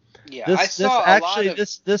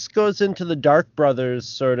 this goes into the Dark Brothers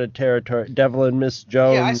sort of territory, Devil and Miss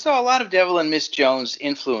Jones. Yeah, I saw a lot of Devil and Miss Jones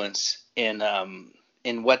influence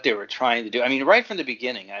in what they were trying to do. I mean, right from the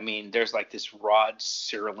beginning, I mean, there's like this Rod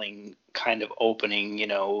Serling kind of opening,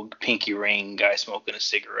 pinky ring, guy smoking a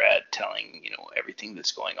cigarette, telling, everything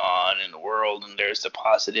that's going on in the world, and there's the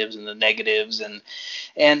positives and the negatives, and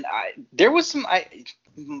there was some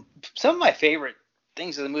of my favorite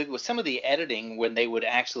things of the movie was some of the editing when they would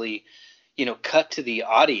actually, cut to the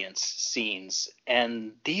audience scenes,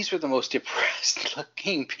 and these were the most depressed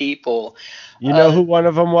looking people. You know who one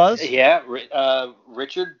of them was? Yeah,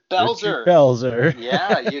 Richard Belzer. Richard Belzer.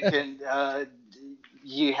 Yeah, you can.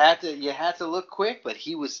 You had to look quick, but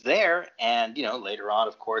he was there, and later on,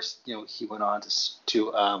 of course, he went on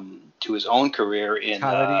to his own career in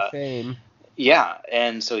comedy fame. Yeah,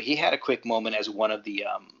 and so he had a quick moment as one of the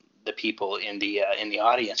people in the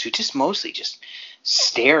audience who just mostly just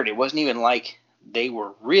stared. It wasn't even like they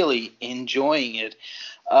were really enjoying it.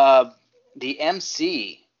 The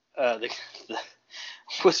MC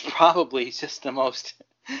was probably just the most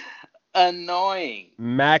annoying.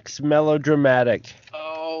 Max Melodramatic.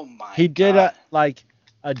 Oh my! He did a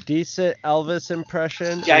decent Elvis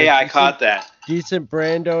impression. Yeah, I caught that. Decent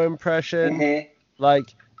Brando impression. Mm-hmm.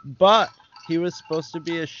 But he was supposed to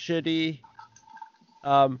be a shitty.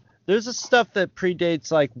 There's a stuff that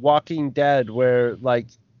predates like Walking Dead where like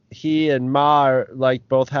he and Ma are, like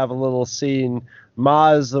both have a little scene.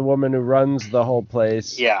 Ma is the woman who runs the whole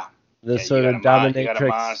place. Yeah. The Yeah, sort you of got a Maz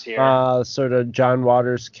dominatrix, here. sort of John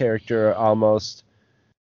Waters character almost,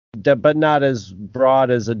 but not as broad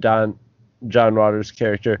as a John Waters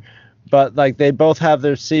character. But like they both have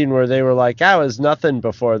their scene where they were like, I was nothing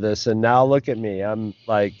before this, and now look at me. I'm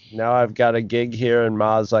like, now I've got a gig here, and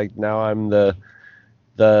Ma's like, now I'm the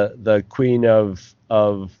queen of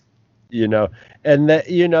you know, and that,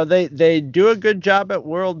 you know, they do a good job at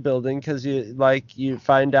world building because you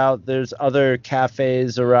find out there's other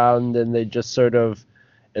cafes around, and they just sort of,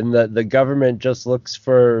 and the government just looks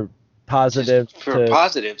for positives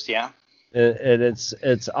positives, yeah. And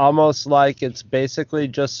it's almost like it's basically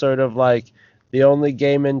just sort of like the only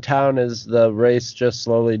game in town is the race just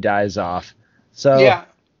slowly dies off. So yeah.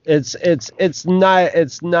 It's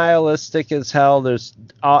nihilistic as hell. There's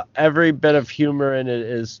every bit of humor in it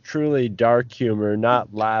is truly dark humor,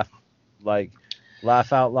 not laugh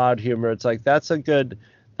out loud humor. It's like that's a good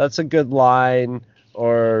line,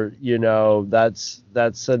 or you know, that's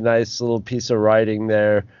a nice little piece of writing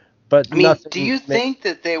there. But I mean, do you think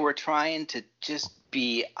that they were trying to just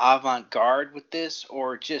be avant-garde with this,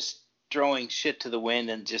 or just throwing shit to the wind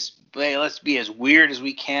and just, hey, let's be as weird as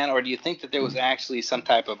we can? Or do you think that there was actually some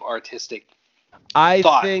type of artistic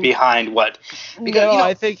thought behind what? Because, no, you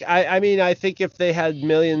know, I think if they had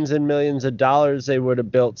millions and millions of dollars, they would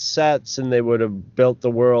have built sets and they would have built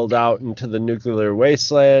the world out into the nuclear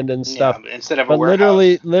wasteland and stuff. Yeah, instead of but a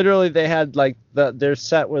warehouse. literally, they had like their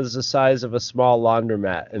set was the size of a small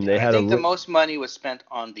laundromat, and they had. I think the most money was spent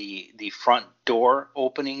on the front door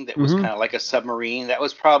opening that was kind of like a submarine. That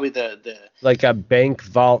was probably the like a bank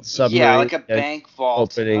vault submarine. Yeah, like a bank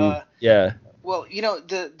vault opening. Yeah. Well, you know,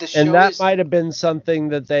 the show and that might have been something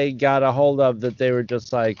that they got a hold of, that they were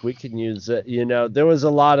just like, we can use it. You know, there was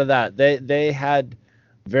a lot of that. They had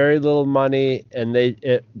very little money, and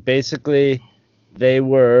basically they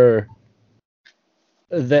were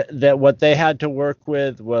that what they had to work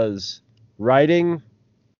with was writing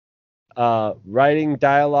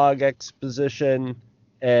dialogue, exposition,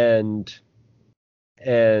 and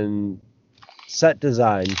set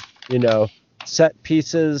design. You know, set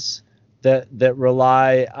pieces that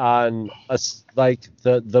rely on us, like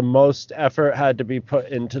the most effort had to be put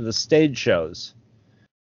into the stage shows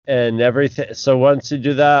and everything. So once you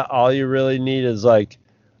do that, all you really need is like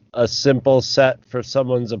a simple set for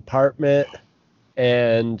someone's apartment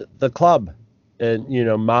and the club, and you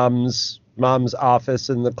know, mom's office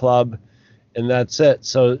in the club, and that's it.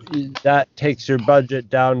 So that takes your budget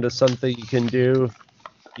down to something you can do,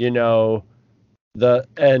 you know,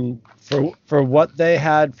 for what they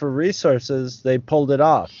had for resources, they pulled it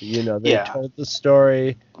off. You know, they told the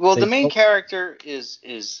story. Well, the main character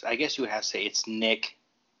is I guess you would have to say it's Nick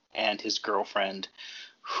and his girlfriend,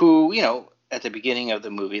 who, you know, at the beginning of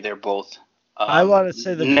the movie, they're both I want to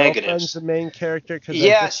say the negatives. Girlfriend's the main character because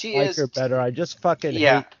she like is her better. I just fucking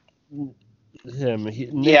hate him.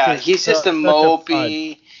 He's just a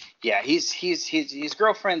mopey. Yeah, his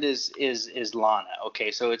girlfriend is Lana.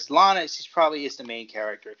 Okay, so it's Lana. She's probably is the main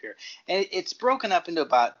character here, and it's broken up into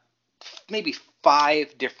about maybe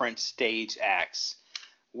 5 different stage acts,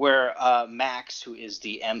 where Max, who is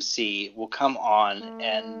the MC, will come on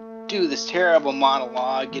and do this terrible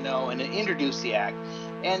monologue, you know, and then introduce the act.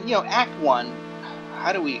 And you know, Act 1,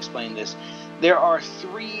 how do we explain this? There are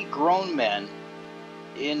 3 grown men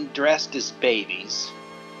dressed as babies,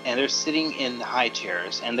 and they're sitting in high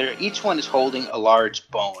chairs, and each one is holding a large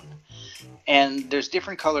bone, and there's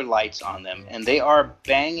different colored lights on them, and they are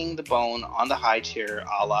banging the bone on the high chair,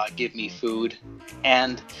 a la give me food.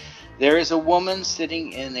 And there is a woman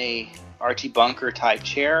sitting in a Archie Bunker type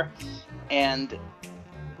chair, and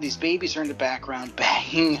these babies are in the background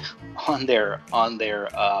banging on their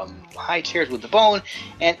high chairs with the bone,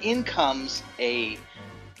 and in comes a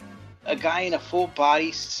guy in a full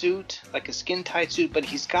body suit, like a skin tight suit, but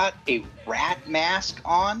he's got a rat mask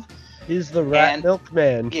on. He's the rat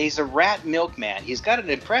milkman. Yeah, he's a rat milkman. He's got an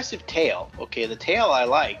impressive tail. Okay, the tail I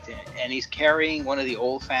liked, and he's carrying one of the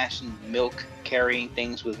old-fashioned milk carrying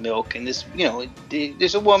things with milk. And this, you know,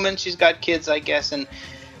 there's a woman. She's got kids, I guess, and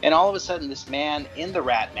all of a sudden, this man in the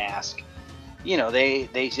rat mask, you know,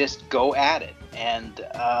 they just go at it, and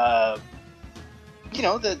you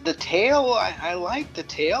know, the tail, I like the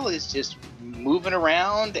tail is just moving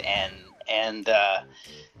around, and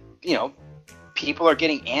you know, people are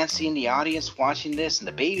getting antsy in the audience watching this, and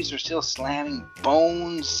the babies are still slamming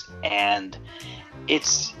bones, and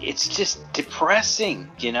it's just depressing,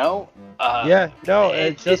 you know.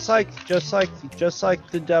 It's just like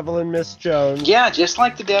the Devil and Miss Jones. Yeah, just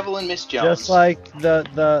like the Devil and Miss Jones. Just like the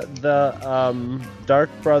Dark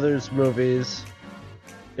Brothers movies.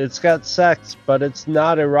 It's got sex, but it's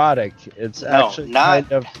not erotic. It's actually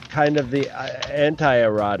kind of the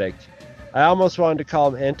anti-erotic. I almost wanted to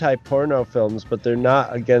call them anti-porno films, but they're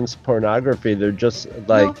not against pornography. They're just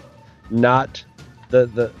not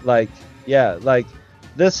the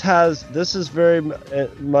this is very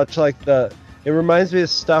much like it reminds me of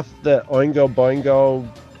stuff that Oingo Boingo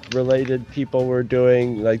related people were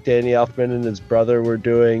doing, like Danny Elfman and his brother were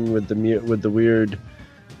doing with the weird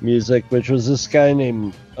music, which was this guy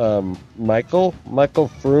named Michael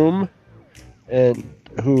Froome, and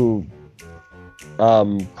who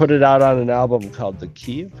put it out on an album called The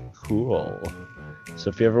Key of Cool. So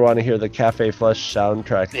if you ever want to hear the Cafe Flesh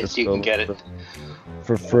soundtrack, yes, you can get it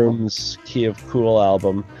for Froome's Key of Cool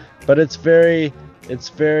album. But it's very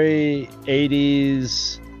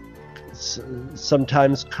 80s,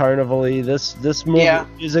 sometimes carnival-y. This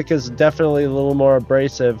music is definitely a little more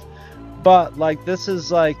abrasive. But like this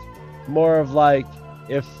is like more of like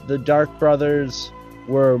if the Dark Brothers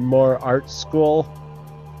were more art school.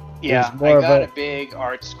 Yeah, I got a big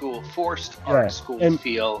art school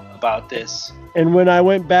feel about this. And when I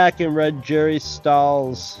went back and read Jerry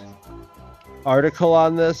Stahl's article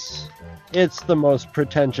on this, it's the most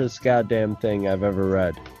pretentious goddamn thing I've ever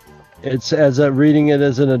read. It's reading it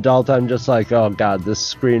as an adult, I'm just like, oh god,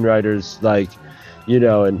 this screenwriter's like, you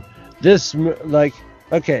know, and this like,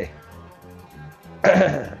 okay.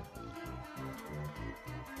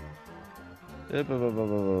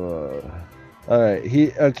 All right.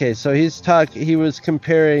 He was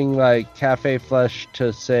comparing like Cafe Flesh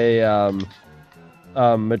to say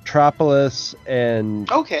Metropolis and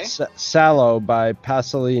Sallow by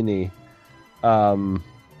Pasolini.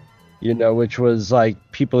 You know, which was like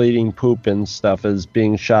people eating poop and stuff as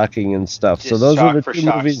being shocking and stuff. Just so those were the two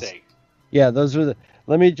movies. Sake. Yeah, those were the.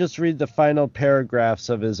 Let me just read the final paragraphs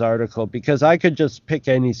of his article, because I could just pick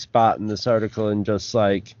any spot in this article and just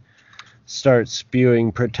like start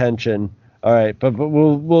spewing pretension. All right, but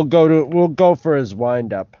we'll go for his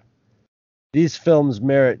wind up. These films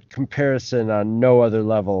merit comparison on no other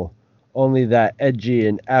level. Only that edgy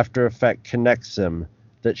and after effect connects them,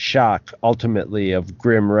 that shock ultimately of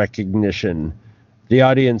grim recognition. The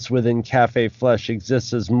audience within Cafe Flesh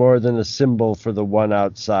exists as more than a symbol for the one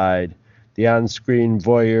outside. The on-screen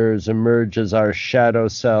voyeurs emerge as our shadow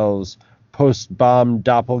selves, post-bomb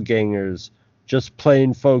doppelgangers, just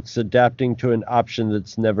plain folks adapting to an option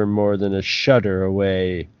that's never more than a shudder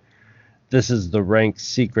away. This is the rank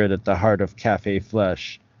secret at the heart of Cafe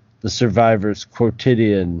Flesh, the survivor's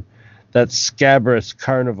quotidian. That scabrous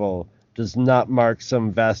carnival does not mark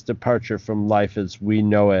some vast departure from life as we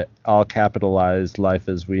know it, all capitalized, life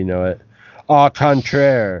as we know it. Au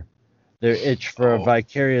contraire, their itch for a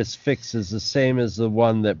vicarious fix is the same as the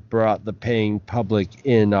one that brought the paying public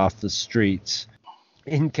in off the streets.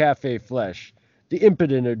 In Cafe Flesh, the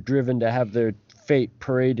impotent are driven to have their fate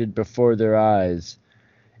paraded before their eyes.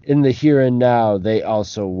 In the here and now, they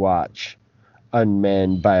also watch.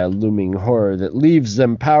 Unmanned by a looming horror that leaves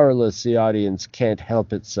them powerless, the audience can't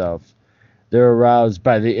help itself. They're aroused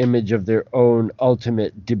by the image of their own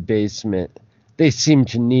ultimate debasement. They seem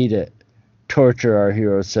to need it. Torture, our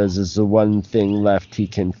hero says, is the one thing left he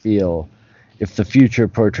can feel. If the future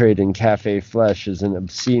portrayed in Cafe Flesh is an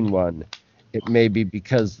obscene one, it may be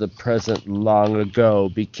because the present long ago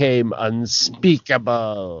became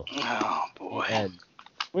unspeakable. Oh, boy. And,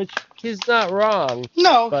 which, he's not wrong.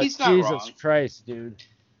 No, but he's not Jesus wrong. Jesus Christ, dude.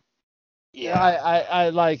 Yeah.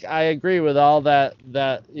 I agree with all that,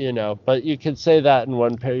 you know, but you could say that in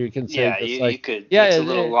one pair. You can say you could. Yeah, it's a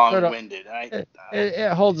little long-winded.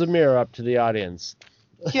 It holds a mirror up to the audience.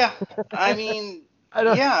 Yeah, I mean,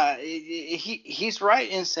 he's right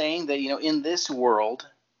in saying that, you know, in this world,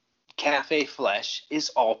 Cafe Flesh is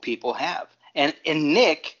all people have. And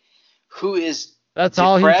Nick, who is that's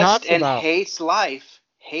all he talks and about. Hates life,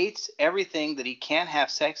 hates everything, that he can't have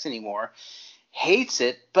sex anymore, hates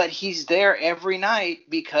it, but he's there every night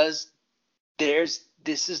because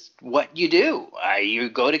this is what you do. You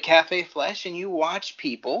go to Cafe Flesh and you watch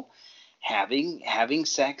people having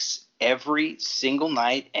sex every single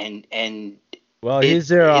night, and well, he's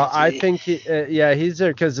there. I think he's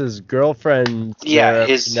there because his girlfriend. Yeah,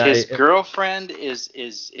 his girlfriend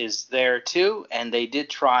is there too, and they did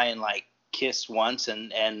try and like kiss once,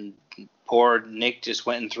 and poor Nick just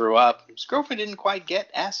went and threw up. His girlfriend didn't quite get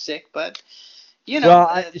as sick, but you know, Well,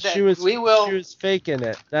 that she was we will. she was faking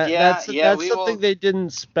it. Yeah, That's we something will. they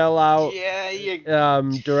didn't spell out Yeah,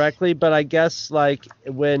 directly, but I guess like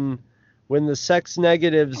when the sex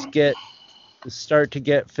negatives start to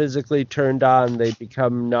get physically turned on, they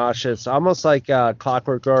become nauseous, almost like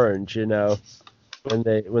Clockwork Orange, you know,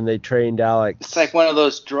 when they trained Alex. It's like one of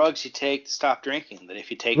those drugs you take to stop drinking. That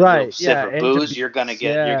if you take a Right, little sip yeah, of booze, you're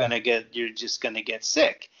intravenous, just gonna get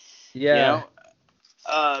sick. yeah. You know.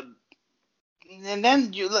 And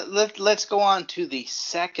then let's go on to the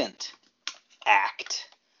second act,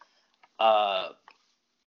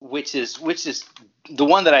 which is the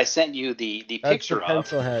one that I sent you the That's picture the of.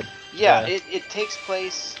 pencil head. Yeah, it takes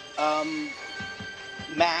place.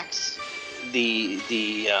 Max, the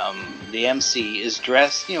MC, is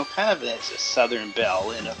dressed, you know, kind of as a Southern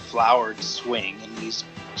belle in a flowered swing, and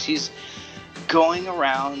she's going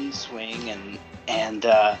around swing, and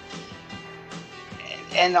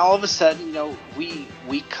all of a sudden, you know,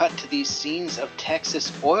 we cut to these scenes of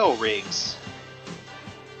Texas oil rigs.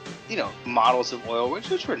 You know, models of oil rigs,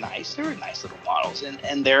 which were nice. They were nice little models,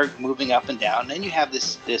 and they're moving up and down. And then you have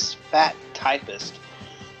this fat typist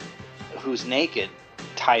who's naked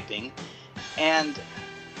typing, and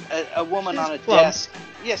a woman on a desk.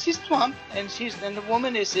 Yeah, she's plump, and the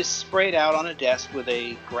woman is sprayed out on a desk with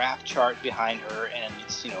a graph chart behind her, and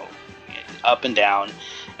it's, you know, up and down.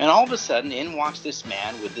 And all of a sudden, in walks this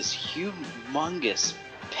man with this humongous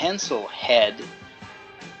pencil head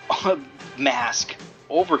mask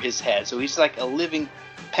over his head, so he's like a living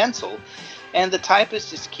pencil. And the typist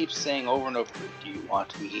just keeps saying over and over, "Do you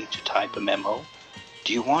want me to type a memo?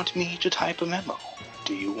 Do you want me to type a memo?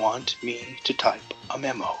 Do you want me to type a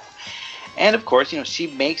memo?" And of course, you know, she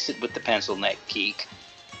makes it with the pencil neck geek.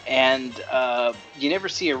 And you never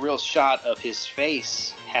see a real shot of his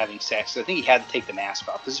face having sex. I think he had to take the mask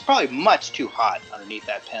off because it's probably much too hot underneath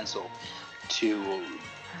that pencil to.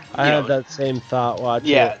 I had that same thought watching.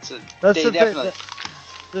 Yeah, that's the thing.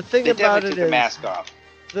 The thing about it the is mask off.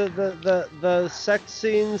 The sex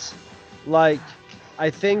scenes, like, I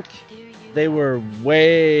think they were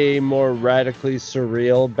way more radically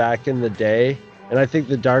surreal back in the day, and I think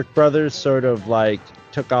the Dark Brothers sort of like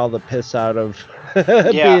took all the piss out of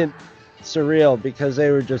being surreal because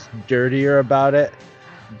they were just dirtier about it.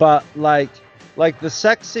 But like the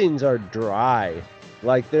sex scenes are dry.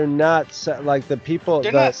 Like they're not like the people.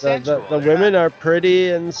 The women are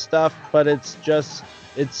pretty and stuff, but it's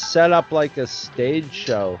set up like a stage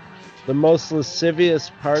show. The most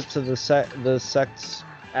lascivious parts of the sex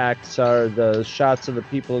acts are the shots of the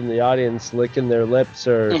people in the audience licking their lips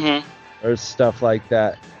or stuff like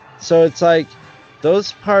that. So it's like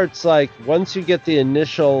those parts, like once you get the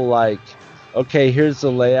initial like, okay, here's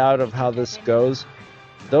the layout of how this goes,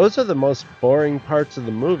 those are the most boring parts of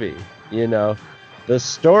the movie, you know. The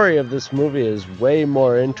story of this movie is way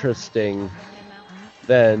more interesting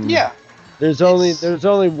than There's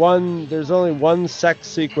only one sex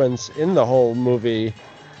sequence in the whole movie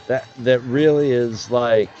that really is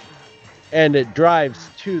like, and it drives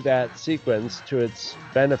to that sequence to its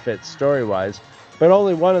benefit story-wise, but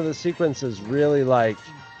only one of the sequences really like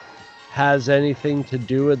has anything to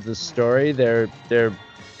do with the story. They're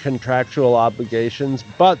contractual obligations,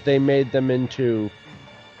 but they made them into,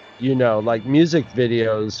 you know, like music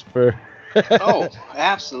videos for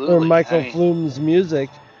absolutely, for Michael Flume's music.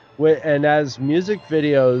 And as music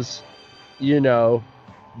videos, you know,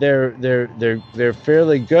 they're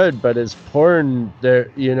fairly good, but as porn,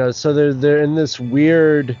 they're, you know, so they're in this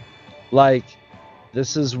weird, like,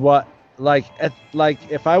 this is what, like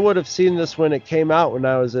if I would have seen this when it came out when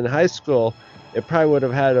I was in high school, it probably would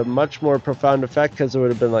have had a much more profound effect because it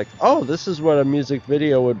would have been like, oh, this is what a music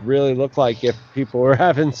video would really look like if people were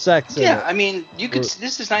having sex. Yeah, I mean, you could.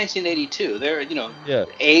 This is 1982. There, you know,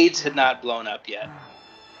 AIDS had not blown up yet.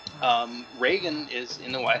 Reagan is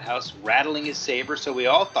in the White House rattling his saber, so we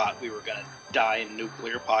all thought we were going to die in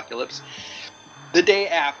nuclear apocalypse. The day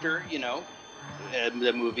after, you know,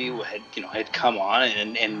 the movie had come on,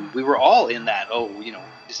 and we were all in that, oh, you know,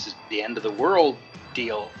 this is the end of the world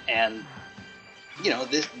deal, and you know,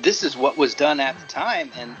 this is what was done at the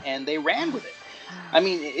time, and they ran with it. I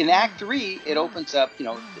mean, in Act 3, it opens up, you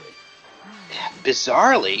know,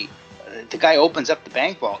 bizarrely, the guy opens up the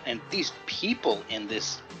bank vault, and these people in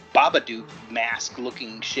this Babadook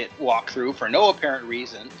mask-looking shit walk through for no apparent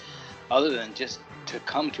reason, other than just to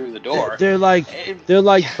come through the door. They're like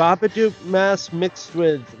Babadook masks mixed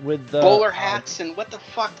with the bowler hats and what the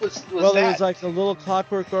fuck was well, that? It was like a little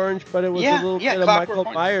Clockwork Orange, but it was a little bit of Clockwork Michael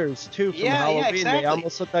Orange. Myers too from Halloween. Exactly. They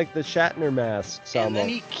almost look like the Shatner masks. And then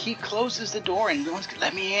he closes the door and goes,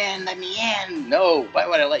 "Let me in, let me in." No, why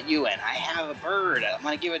would I let you in? I have a bird. I'm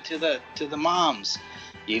gonna give it to the moms.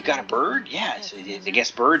 You've got a bird? Yeah. So I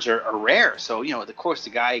guess birds are rare. So of course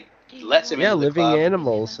the guy lets him into the living club.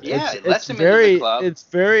 animals. Yeah, it's him very, into the club. It's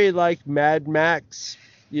very like Mad Max,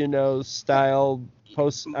 style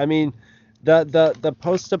post. I mean, the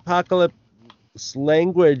post-apocalypse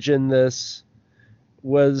language in this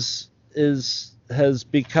has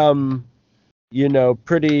become,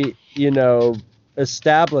 pretty,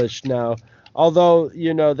 established now. Although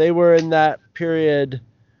they were in that period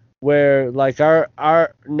where like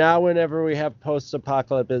our now whenever we have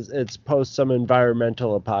post-apocalypse, it's post some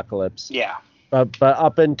environmental apocalypse. Yeah. But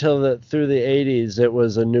up until through the 80s, it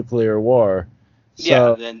was a nuclear war.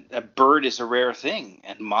 So, then a bird is a rare thing,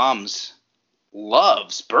 and moms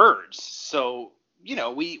loves birds. So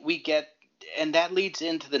we get, and that leads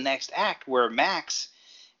into the next act where Max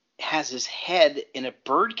has his head in a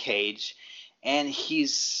bird cage, and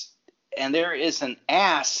there is an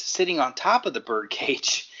ass sitting on top of the bird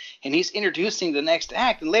cage. And he's introducing the next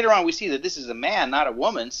act. And later on, we see that this is a man, not a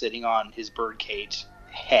woman, sitting on his birdcage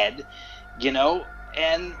head,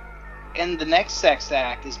 And the next sex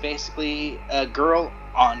act is basically a girl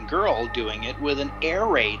on girl doing it with an air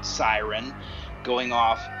raid siren going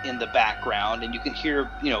off in the background. And you can hear,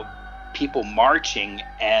 people marching.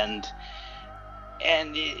 And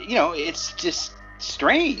it's just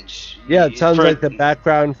strange. Yeah, it sounds like the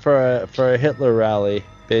background for a Hitler rally.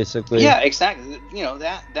 Basically. Yeah, exactly.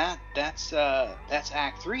 That's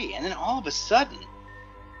Act 3, and then all of a sudden,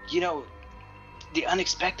 the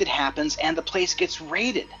unexpected happens, and the place gets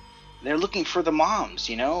raided. They're looking for the moms,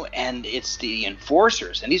 and it's the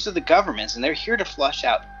enforcers, and these are the governments, and they're here to flush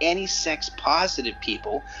out any sex-positive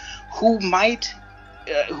people who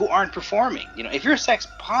aren't performing. If you're sex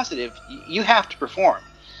positive, you have to perform.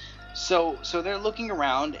 So they're looking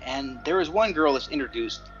around, and there is one girl that's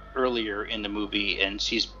introduced earlier in the movie, and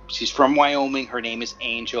she's from Wyoming. Her name is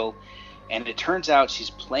Angel, and it turns out she's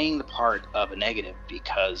playing the part of a negative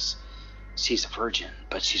because she's a virgin,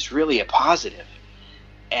 but she's really a positive,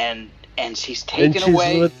 and she's taken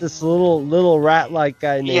away with this little rat-like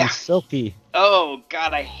guy named Silky. Oh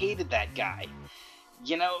God, I hated that guy.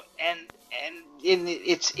 And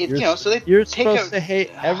it's so they you're supposed to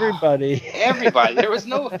hate everybody. Everybody. There was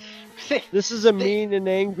no. This is a mean and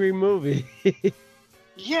angry movie.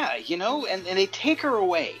 Yeah, and they take her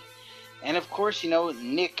away. And of course,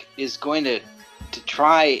 Nick is going to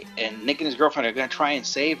try, and Nick and his girlfriend are going to try and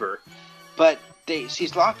save her. But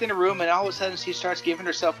she's locked in a room, and all of a sudden she starts giving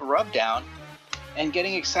herself a rub down and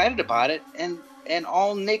getting excited about it. And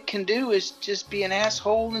all Nick can do is just be an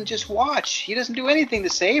asshole and just watch. He doesn't do anything to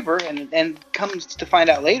save her, and comes to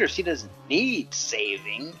find out later she doesn't need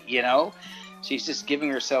saving, She's just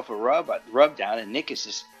giving herself a rub down, and Nick is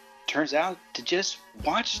just turns out to just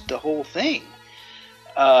watch the whole thing.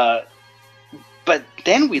 But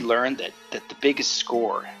then we learn that the biggest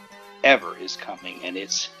score ever is coming, and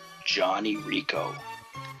it's Johnny Rico.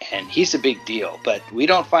 And he's a big deal, but we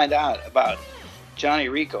don't find out about Johnny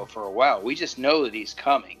Rico for a while. We just know that he's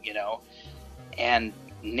coming, And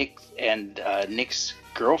Nick's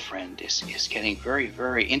girlfriend is getting very,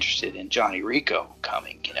 very interested in Johnny Rico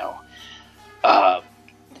coming,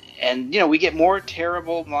 And, we get more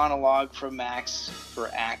terrible monologue from Max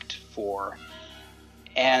for Act 4.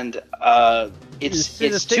 And the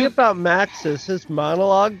thing about Max is his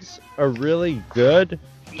monologues are really good,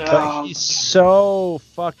 but he's so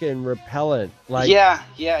fucking repellent. Like,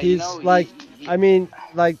 he's like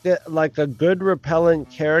a good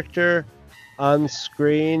repellent character on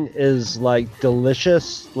screen is like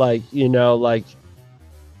delicious.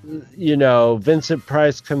 Vincent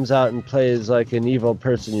Price comes out and plays like an evil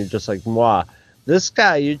person. You're just like, mwah. This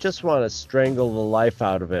guy, you just want to strangle the life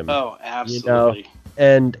out of him. Oh, absolutely.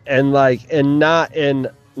 And not in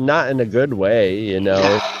a good way,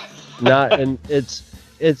 not and it's.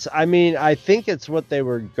 I mean, I think it's what they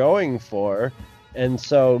were going for, and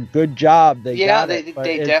so good job. They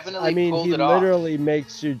definitely pulled it off. He literally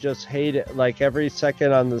makes you just hate it. Like every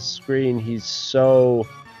second on the screen, he's so.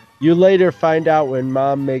 You later find out when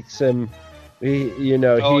Mom makes him.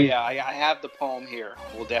 I have the poem here.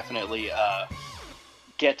 We'll definitely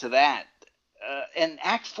get to that. And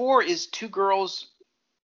Act 4 is two girls.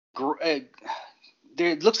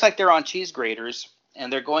 It looks like they're on cheese graters,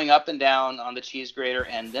 and they're going up and down on the cheese grater,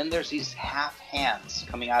 and then there's these half hands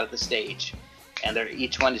coming out of the stage, and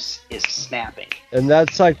each one is snapping. And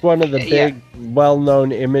that's like one of the Yeah. big,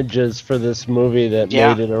 well-known images for this movie that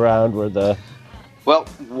Yeah. made it around, where the Well,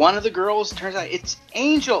 one of the girls, turns out it's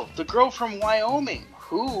Angel, the girl from Wyoming,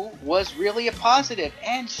 who was really a positive,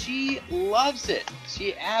 and she loves it.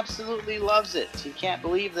 She absolutely loves it. She can't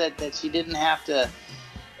believe that she didn't have to,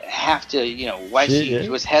 why she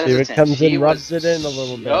was hesitant. She comes in, rubs it in a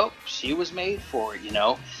little bit. Nope, she was made for it,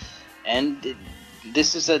 and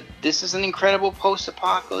this is an incredible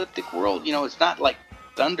post-apocalyptic world. It's not like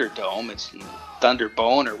Thunderdome, it's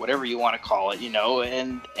Thunderbone or whatever you want to call it,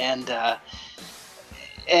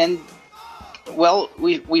 and well,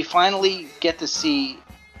 we finally get to see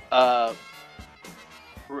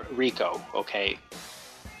Rico, okay,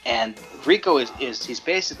 and Rico he's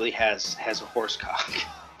basically has a horse cock,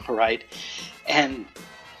 right, and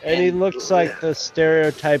he looks like the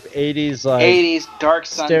stereotype 80s, like 80s dark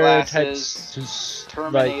sunglasses, stereotypes,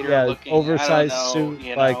 Terminator looking, oversized I don't know,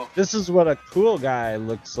 suit. Like, this is what a cool guy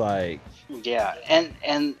looks like. Yeah,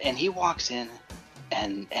 and he walks in,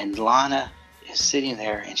 and Lana is sitting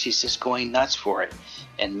there, and she's just going nuts for it.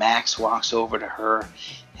 And Max walks over to her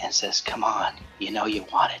and says, "Come on, you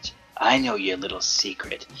want it. I know your little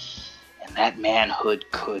secret, and that manhood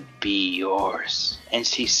could be yours." And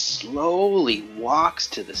she slowly walks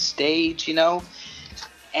to the stage, and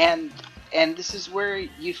this is where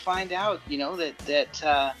you find out,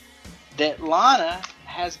 that Lana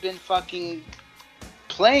has been fucking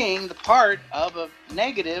playing the part of a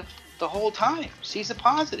negative the whole time. She's a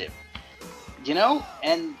positive,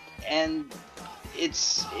 and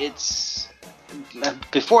it's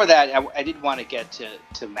before that I did want to get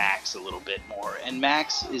to Max a little bit more, and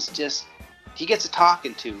Max is just, he gets a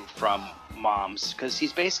talking to from Moms, because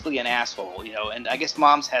he's basically an asshole, and I guess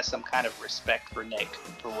Moms has some kind of respect for Nick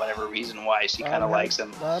for whatever reason, why she kind of likes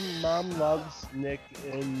him. Mom loves Nick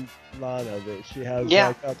and Lana. That she has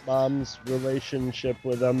like a mom's relationship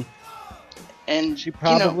with him. And she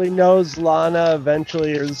probably knows Lana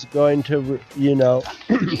eventually is going to,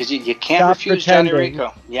 because you can't refuse Johnny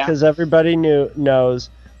Rico. Yeah, because everybody knows.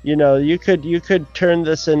 You could turn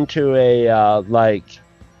this into a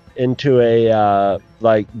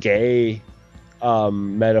gay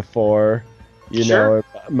metaphor. Sure.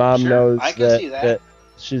 Mom knows I can see that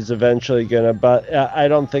she's eventually gonna. But I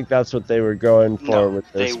don't think that's what they were going for with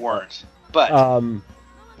this. They weren't. But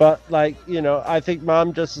I think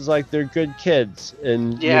Mom just is like, they're good kids,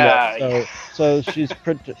 and so she's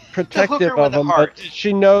protective of them, but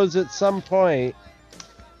she knows at some point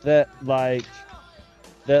that Lana's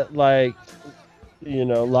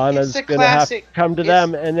gonna have to come to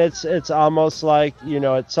them, and it's almost like,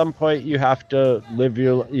 at some point you have to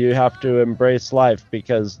embrace life,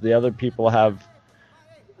 because the other people have,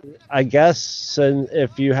 I guess, and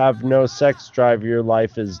if you have no sex drive, your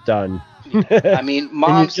life is done. I mean,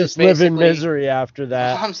 Mom's just live in misery after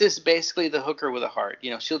that. Mom's is basically the hooker with a heart.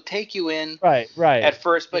 She'll take you in right at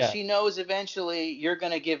first, but she knows eventually you're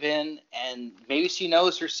going to give in, and maybe she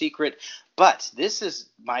knows her secret. But this is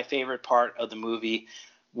my favorite part of the movie,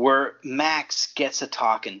 where Max gets a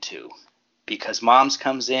talking to, because Mom's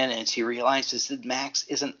comes in and she realizes that Max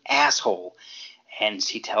is an asshole, and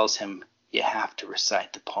she tells him, "You have to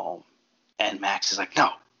recite the poem." And Max is like,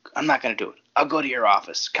 "No, I'm not going to do it. I'll go to your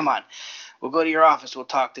office. Come on. We'll go to your office. We'll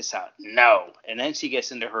talk this out." No. And then she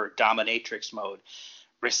gets into her dominatrix mode.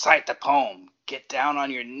 "Recite the poem. Get down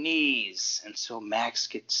on your knees." And so Max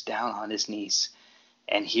gets down on his knees,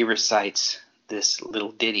 and he recites this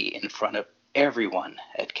little ditty in front of everyone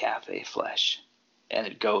at Cafe Flesh. And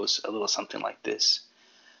it goes a little something like this.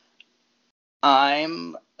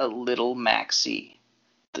 "I'm a little Maxie,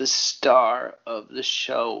 the star of the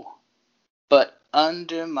show. But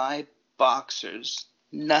under my boxers,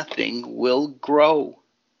 nothing will grow.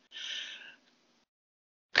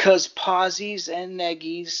 'Cause posies and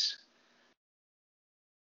neggies,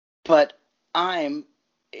 but I'm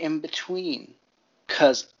in between.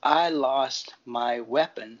 'Cause I lost my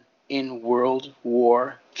weapon in World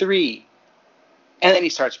War III." And then he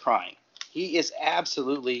starts crying. He is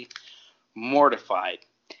absolutely mortified.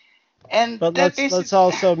 But let's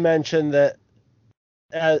also mention that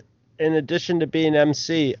in addition to being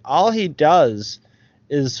MC, all he does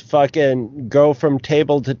is fucking go from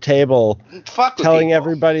table to table, telling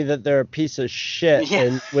everybody that they're a piece of shit,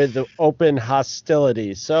 and with open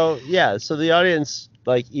hostility. So the audience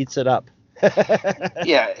eats it up.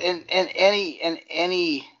 and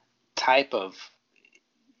any type of,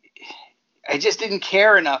 I just didn't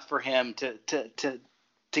care enough for him to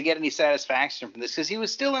get any satisfaction from this, because he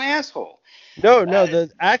was still an asshole. No,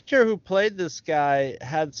 the actor who played this guy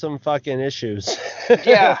had some fucking issues.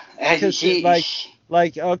 Yeah,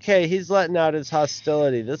 like, okay, he's letting out his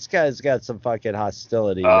hostility. This guy's got some fucking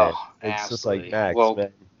hostility, man. Oh, It's absolutely. just like Max, Well,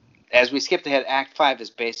 man. as we skipped ahead, Act 5 is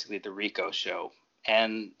basically the Rico show.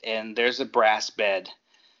 And there's a brass bed.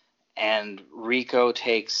 And Rico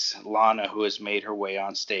takes Lana, who has made her way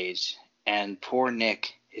on stage. And poor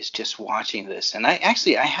Nick is just watching this. And I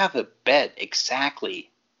have a bed exactly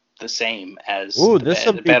the same as Ooh, the this bed,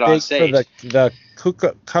 would the be bed on big for stage. the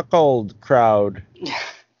cuckold crowd.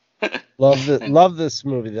 Love this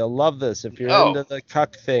movie. They'll love this. If you're into the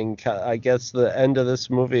cuck thing, I guess the end of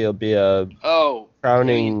this movie will be a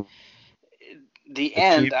crowning. The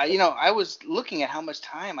end, I was looking at how much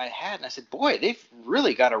time I had, and I said, boy, they've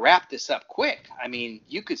really got to wrap this up quick. I mean,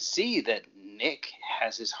 you could see that Nick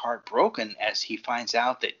has his heart broken as he finds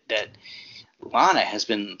out that Lana has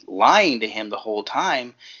been lying to him the whole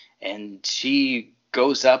time, and she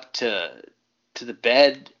goes up to the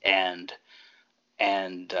bed, and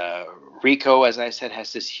Rico, as I said,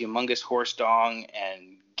 has this humongous horse dong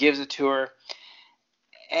and gives it to her,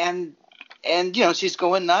 and she's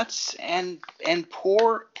going nuts, and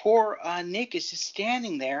poor Nick is just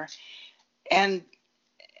standing there, and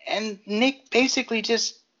Nick basically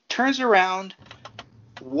just turns around,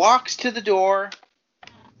 walks to the door,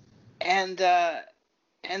 and the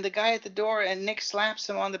guy at the door, and Nick slaps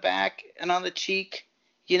him on the back and on the cheek,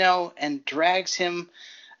 and drags him,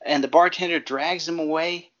 and the bartender drags him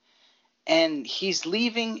away, and he's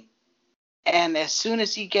leaving, and as soon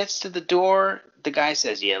as he gets to the door, the guy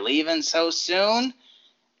says, "You leaving so soon?"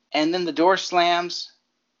 And then the door slams,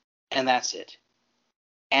 and that's it.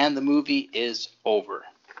 And the movie is over.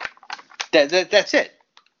 That's it.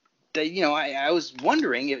 I was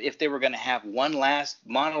wondering if they were going to have one last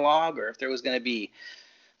monologue, or if there was going to be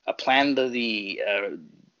a Planet of the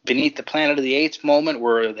Beneath the Planet of the Apes moment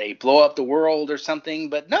where they blow up the world or something.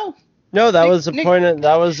 But no. No, that was the point of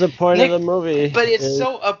the movie. But it's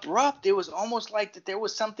so abrupt. It was almost like that there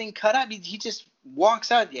was something cut up. He just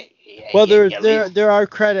walks out. Well, there are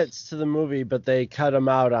credits to the movie, but they cut them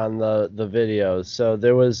out on the videos. So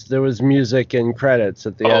there was music and credits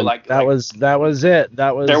at the end. That was it.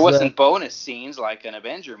 There wasn't bonus scenes like an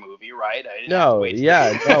Avenger movie, right? No.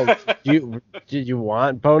 Did you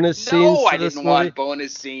want bonus scenes? No, I didn't want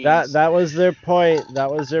bonus scenes. That was their point.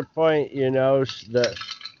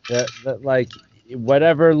 That like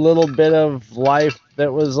whatever little bit of life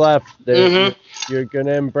that was left, you're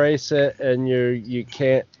gonna embrace it, and you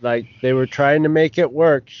can't, like, they were trying to make it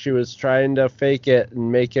work. She was trying to fake it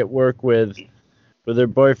and make it work with her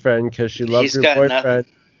boyfriend because she loved her boyfriend. Nothing.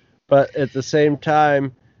 But at the same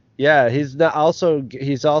time, yeah, he's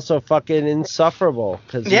also fucking insufferable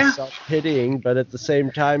because he's self-pitying. But at the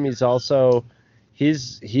same time, he's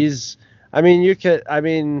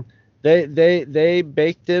They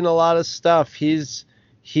baked in a lot of stuff.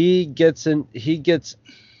 He gets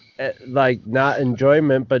like not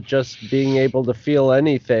enjoyment, but just being able to feel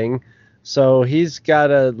anything. So he's got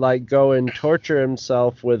to like go and torture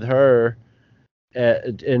himself with her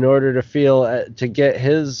in order to feel to get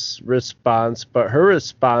his response. But her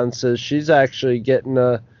response is she's actually getting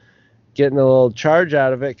a little charge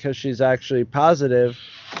out of it because she's actually positive.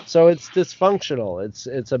 So it's dysfunctional.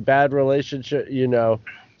 It's a bad relationship,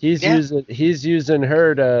 He's using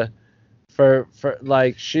her for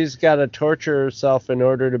like, she's got to torture herself in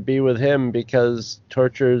order to be with him because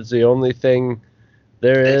torture is the only thing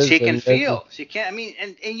there is. She can feel. She can't. I mean,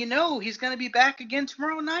 and he's going to be back again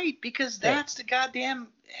tomorrow night because that's the goddamn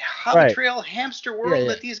Hobby Trail hamster world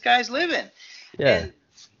that these guys live in. Yeah,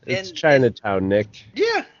 it's Chinatown, Nick.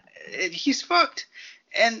 Yeah, he's fucked.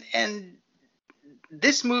 And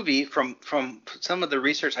this movie, from some of the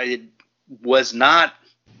research I did, was not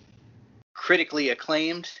critically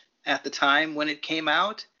acclaimed at the time when it came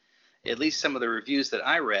out. At least some of the reviews that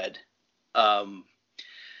I read,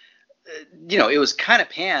 it was kind of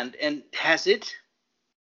panned. And has it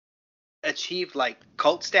achieved like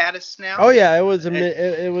cult status now? Oh yeah, it was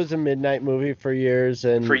a midnight movie for years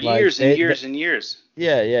and years.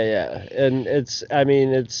 Yeah. And it's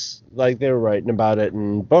like they were writing about it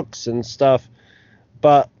in books and stuff.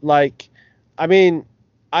 But like, I mean,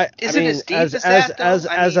 as a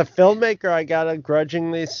filmmaker, I gotta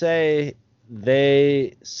grudgingly say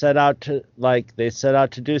they set out to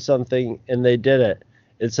do something and they did it.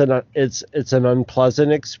 It's an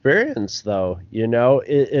unpleasant experience though,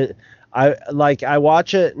 I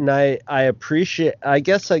watch it and I appreciate, I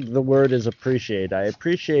guess like the word is appreciate. I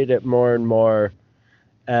appreciate it more and more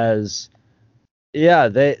as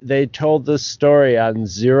they told this story on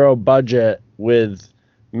zero budget with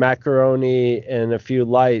macaroni and a few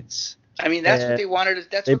lights, I mean, that's what they wanted.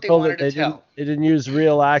 That's what they wanted to tell. They didn't use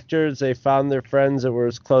real actors. They found their friends that were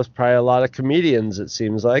as close, probably a lot of comedians, it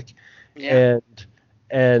seems like. Yeah.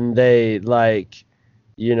 And they like,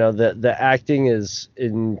 you know, the acting is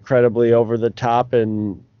incredibly over the top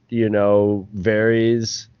and, you know,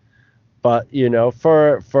 varies. But, you know,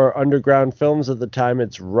 for underground films at the time,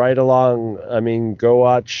 it's right along. I mean, go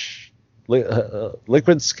watch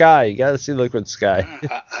Liquid Sky. You got to see Liquid Sky.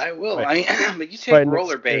 I will. Right. I mean, but you take Right,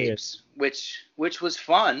 Roller experience. Babes, which was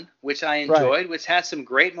fun, which I enjoyed, which had some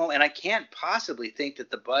great moments, and I can't possibly think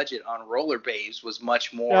that the budget on Roller Babes was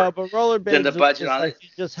much more No, but Roller Babes than the budget just on like, you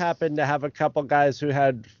just happened to have a couple guys who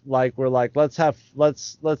had were like, let's have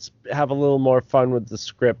a little more fun with the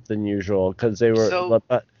script than usual because they were. So,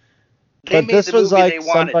 but they made this the was movie like they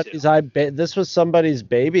wanted somebody's this was somebody's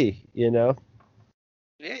baby, you know.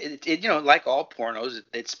 Yeah, you know, like all pornos,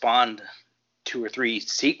 it spawned 2 or 3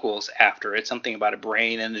 sequels after it. Something about a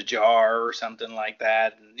brain in a jar or something like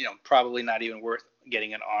that. And, you know, probably not even worth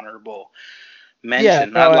getting an honorable mention. Yeah,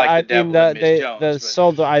 not no, like I The Devil mean and that Miss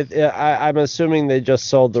Jones. But I'm assuming they just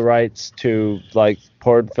sold the rights to like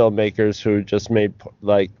porn filmmakers who just made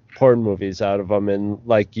like porn movies out of them and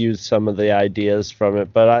like used some of the ideas from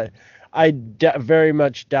it. But I very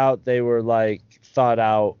much doubt they were like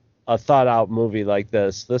a thought out movie like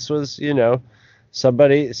this. This was, you know,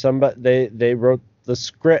 somebody they wrote the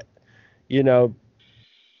script, you know.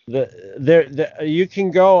 You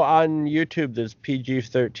can go on YouTube. There's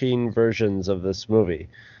PG-13 versions of this movie,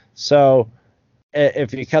 so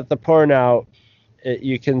if you cut the porn out,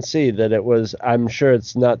 you can see that it was. I'm sure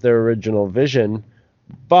it's not their original vision,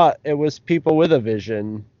 but it was people with a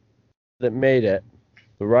vision that made it.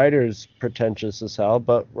 The writer's pretentious as hell,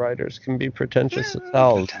 but writers can be pretentious as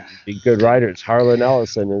hell. Be good writers. Harlan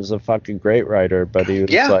Ellison is a fucking great writer, but he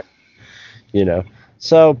was like, you know,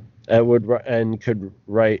 so could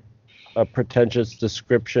write a pretentious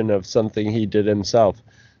description of something he did himself.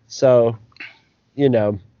 So, you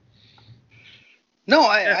know. No,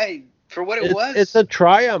 I for what it was. It's a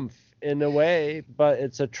triumph in a way, but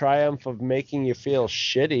it's a triumph of making you feel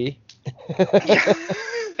shitty.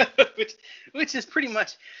 Which is pretty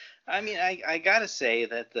much, I mean, I gotta say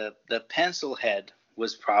that the pencil head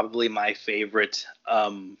was probably my favorite.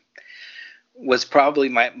 Was probably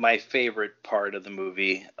my favorite part of the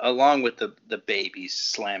movie, along with the babies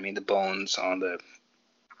slamming the bones on the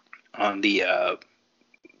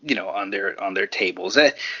you know, on their tables.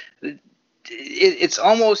 It's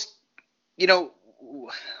almost, you know,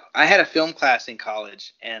 I had a film class in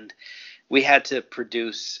college and we had to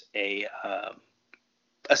produce a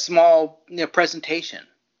small, you know, presentation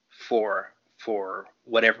for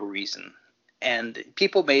whatever reason. And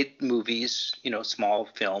people made movies, you know, small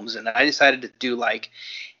films, and I decided to do like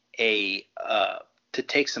to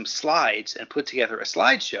take some slides and put together a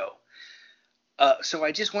slideshow. So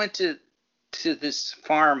I just went to this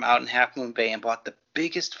farm out in Half Moon Bay and bought the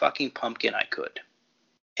biggest fucking pumpkin I could.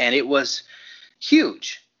 And it was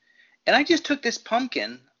huge. And I just took this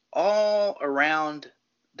pumpkin all around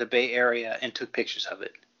the Bay Area and took pictures of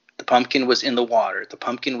it. The pumpkin was in the water. The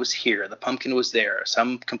pumpkin was here. The pumpkin was there.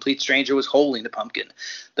 Some complete stranger was holding the pumpkin.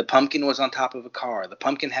 The pumpkin was on top of a car. The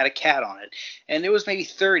pumpkin had a cat on it. And there was maybe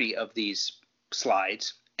 30 of these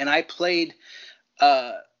slides. And I played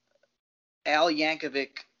Al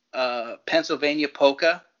Yankovic, Pennsylvania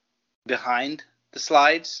Polka behind the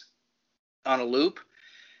slides on a loop.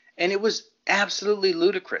 And it was absolutely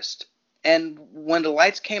ludicrous. And when the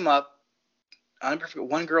lights came up,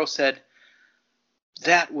 one girl said,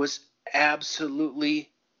 "That was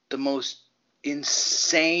absolutely the most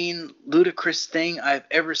insane, ludicrous thing I've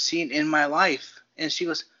ever seen in my life." And she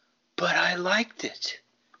goes, "But I liked it.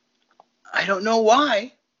 I don't know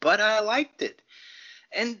why, but I liked it."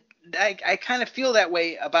 And I kind of feel that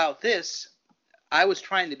way about this. I was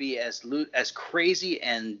trying to be as crazy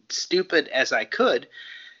and stupid as I could.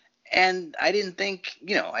 And I didn't think,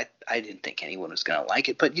 you know, I didn't think anyone was going to like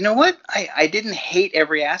it. But you know what? I didn't hate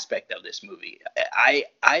every aspect of this movie.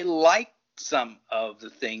 I liked some of the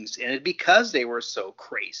things in it because they were so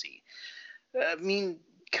crazy. I mean,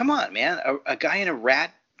 come on, man. A guy in a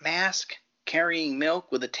rat mask carrying milk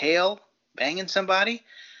with a tail, banging somebody.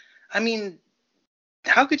 I mean,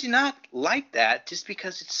 how could you not like that just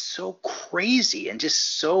because it's so crazy and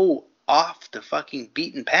just so off the fucking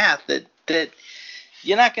beaten path that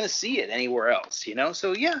you're not going to see it anywhere else, you know?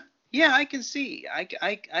 So yeah, I can see. I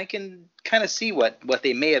can kind of see what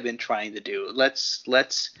they may have been trying to do. Let's.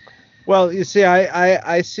 Well, you see,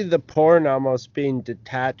 I see the porn almost being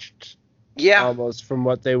detached. Yeah. Almost from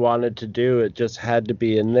what they wanted to do. It just had to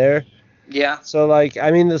be in there. Yeah. So like, I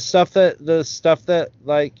mean, the stuff that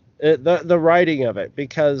like the writing of it,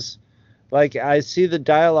 because like I see the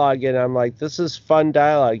dialogue and I'm like, this is fun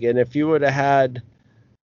dialogue. And if you would have had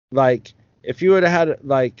like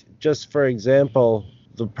just for example,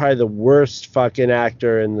 probably the worst fucking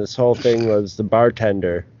actor in this whole thing was the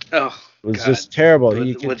bartender. Oh, it was God. just terrible.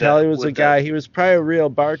 You could tell he was a guy. He was probably a real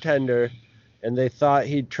bartender, and they thought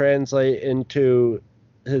he'd translate into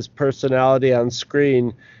his personality on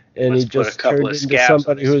screen, and he just turned into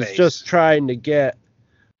somebody who was just trying to get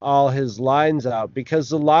all his lines out, because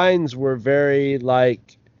the lines were very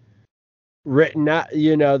like written out.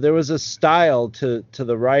 You know, there was a style to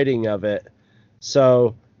the writing of it.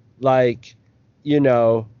 So, like, you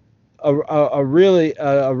know, a really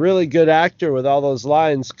good actor with all those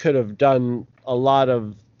lines could have done a lot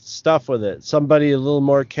of stuff with it. Somebody a little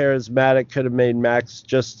more charismatic could have made Max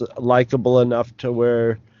just likable enough to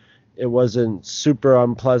where it wasn't super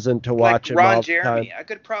unpleasant to watch him all the time. I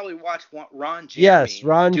could probably watch Ron Jeremy. Yes,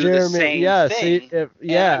 Ron do Jeremy. The same yes, thing,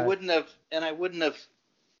 yeah. And I wouldn't have.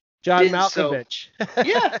 John Malkovich. So,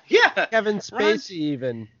 yeah. Kevin Spacey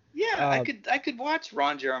even. Yeah, I could watch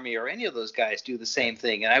Ron Jeremy or any of those guys do the same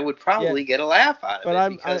thing, and I would probably get a laugh out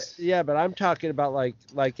of it. But I'm talking about like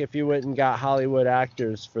if you went and got Hollywood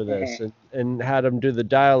actors for this and had them do the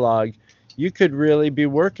dialogue, you could really be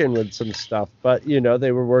working with some stuff. But you know,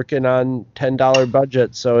 they were working on $10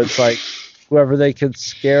 budget, so it's like whoever they could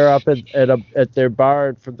scare up at their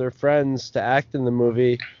bar for their friends to act in the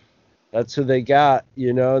movie. That's who they got,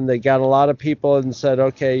 you know, and they got a lot of people and said,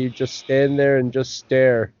 okay, you just stand there and just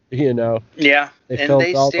stare, you know. Yeah, they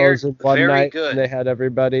filmed all those in one night, and they had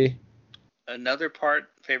everybody. Another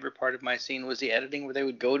favorite part of my scene was the editing where they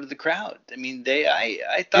would go to the crowd. I mean,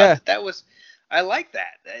 I thought that was, I like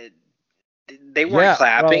that. They weren't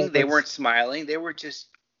clapping, they weren't smiling, they were just,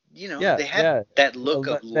 you know, they had that look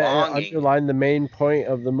of longing. That underlined the main point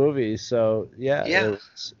of the movie, so it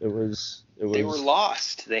was. They were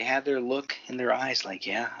lost. They had their look in their eyes like,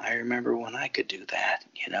 yeah, I remember when I could do that,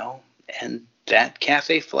 you know. And that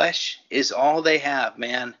cafe flesh is all they have,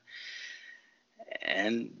 man.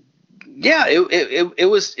 And yeah, it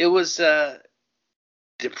was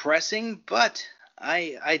depressing, but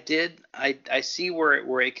I see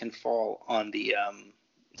where it can fall on the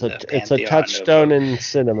it's a touchstone in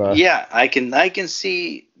cinema. Yeah, I can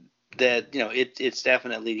see that, you know, it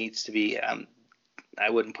definitely needs to be. I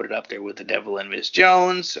wouldn't put it up there with The Devil and Miss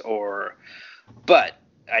Jones, but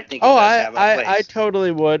I think it does have a place. I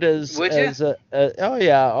totally would. I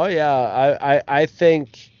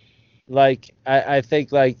think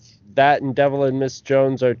like that and Devil and Miss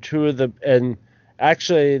Jones are two of the, and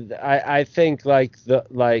actually I think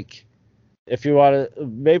if you want to,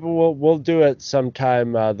 maybe we'll do it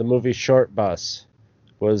sometime. The movie Short Bus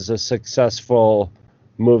was a successful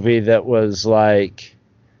movie that was like,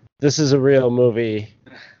 this is a real movie,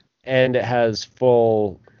 and it has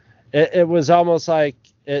full. It was almost like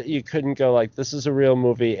you couldn't go like, this is a real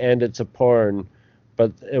movie and it's a porn,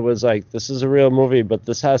 but it was like, this is a real movie, but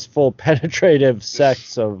this has full penetrative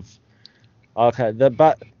sex of all kinds.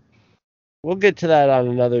 But we'll get to that on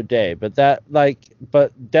another day. But this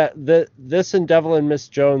and Devil and Miss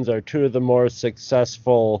Jones are two of the more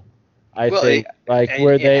successful, I think,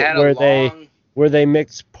 where they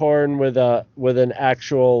mix porn with an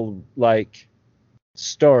actual like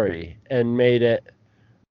story and made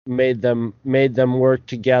them work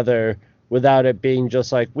together without it being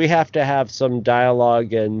just like, we have to have some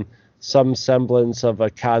dialogue and some semblance of a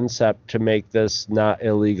concept to make this not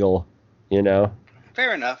illegal, you know.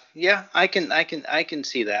 Fair enough. Yeah, I can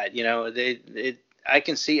see that. You know, I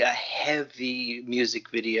can see a heavy music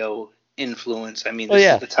video influence. I mean,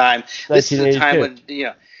 this is the time. This is the time when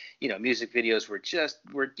you know, music videos were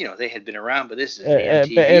you know, they had been around, but this is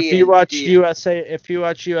MTV. But if you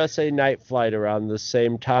watch USA Night Flight around the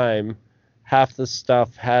same time, half the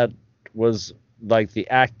stuff was like the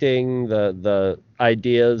acting, the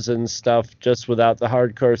ideas and stuff, just without the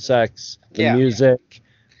hardcore sex, the music,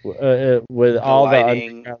 with all the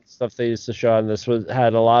underground stuff they used to show on this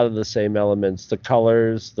had a lot of the same elements, the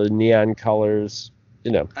colors, the neon colors,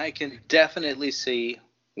 you know. I can definitely see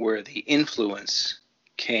where the influence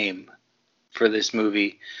came for this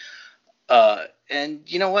movie, and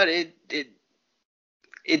you know what, I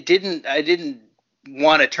didn't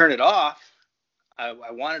want to turn it off.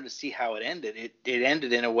 I wanted to see how it ended. It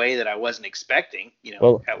ended in a way that I wasn't expecting. You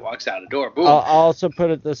know, Cat walks out a door, boom. I'll also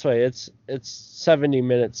put it this way: it's 70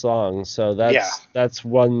 minutes long, so that's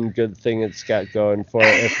one good thing it's got going for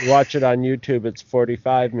it. If you watch it on YouTube, it's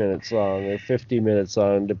 45 minutes long or 50 minutes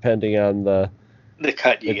long, depending on the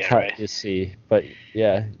cut you see. But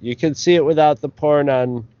yeah, you can see it without the porn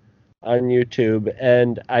on YouTube,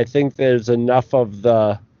 and I think there's enough of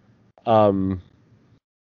the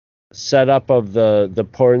setup of the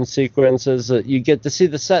porn sequences, you get to see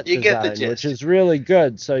the set You get the design, gist. which is really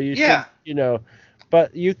good. So you Yeah. should,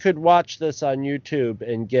 but you could watch this on YouTube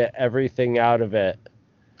and get everything out of it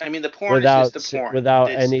I mean, the porn without is just the porn. without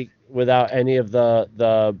It's- any of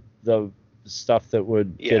the stuff that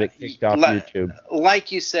would get it kicked off YouTube.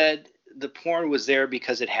 Like you said, the porn was there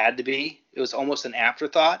because it had to be. It was almost an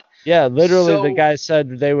afterthought. Yeah, literally, So- the guy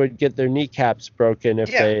said they would get their kneecaps broken if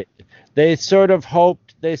Yeah. they sort of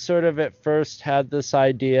at first had this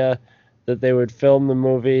idea that they would film the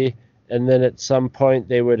movie, and then at some point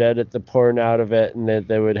they would edit the porn out of it, and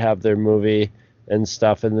they would have their movie and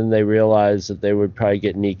stuff, and then they realized that they would probably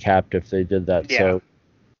get kneecapped if they did that. Yeah.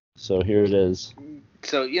 So here it is.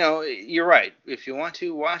 So, you're right. If you want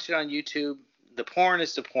to watch it on YouTube, the porn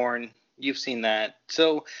is the porn. You've seen that.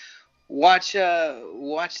 So watch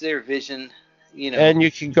their vision, And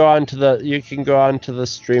you can go onto the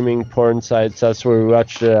streaming porn sites. That's where we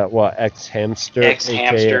watched it at Xhamster.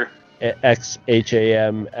 Xhamster.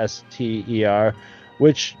 XHAMSTER,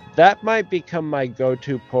 which that might become my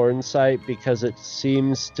go-to porn site because it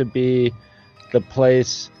seems to be the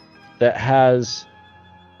place that has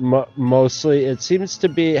mostly. It seems to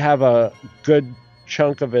have a good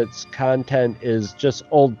chunk of its content is just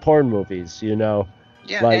old porn movies,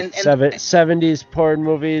 Yeah, like 70s porn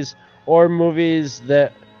movies or movies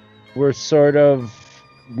that were sort of,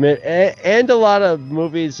 and a lot of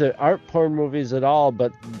movies that aren't porn movies at all,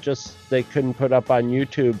 but just they couldn't put up on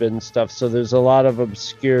YouTube and stuff. So there's a lot of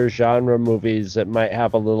obscure genre movies that might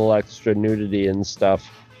have a little extra nudity and stuff.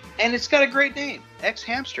 And it's got a great name,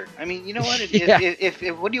 Xhamster. I mean, you know what? Yeah. If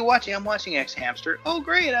what are you watching? I'm watching Xhamster. Oh,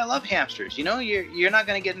 great! I love hamsters. You're not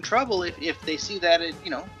going to get in trouble if they see that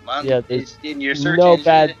in your search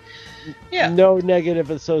engine. No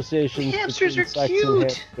negative associations. Hamsters are between sex cute.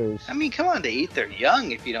 and hamsters. I mean, come on, they eat their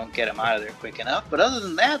young if you don't get them out of there quick enough. But other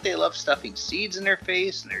than that, they love stuffing seeds in their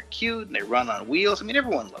face, and they're cute, and they run on wheels. I mean,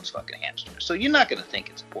 everyone loves fucking hamsters. So you're not going to think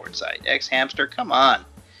it's a porn site. Xhamster, come on.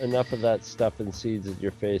 Enough of that stuff and seeds in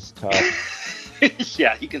your face talk.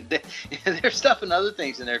 Yeah, you can. They're stuffing other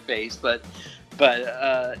things in their face, but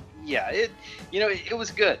yeah, it was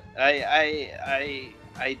good. I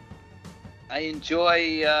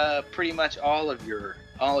enjoy pretty much all of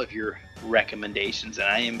your recommendations, and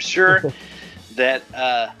I am sure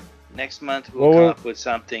that next month we'll come up with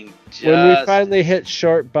something. When we finally hit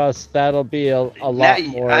Short Bus, that'll be a lot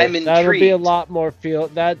more. I'm that'll be a intrigued. lot more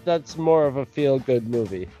that's more of a feel good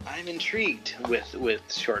movie. I'm intrigued with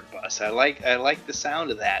Short Bus. I like the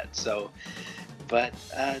sound of that. So, but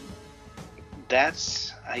I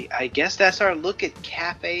guess that's our look at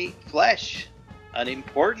Cafe Flesh, an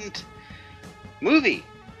important movie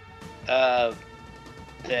that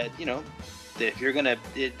if you're gonna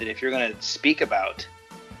speak speak about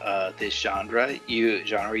this genre, you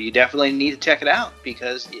definitely need to check it out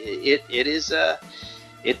because it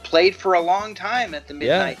played for a long time at the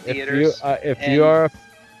midnight theaters. If you are a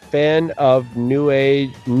fan of new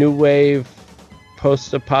wave,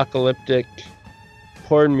 post-apocalyptic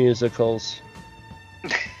porn musicals,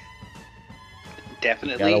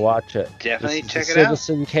 definitely gotta watch it. Definitely This is check the it out.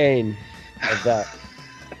 Citizen Kane of that.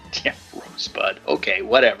 Yeah, Rosebud. Okay,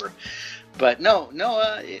 whatever. But no,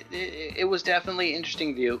 it was definitely an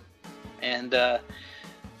interesting view, and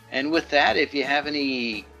with that, if you have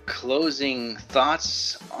any closing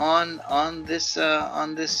thoughts on this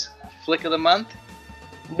flick of the month.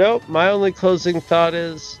 Nope. My only closing thought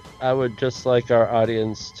is I would just like our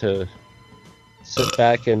audience to sit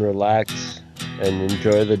back and relax and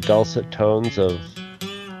enjoy the dulcet tones of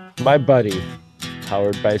My Buddy,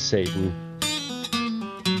 powered by Satan.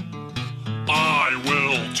 I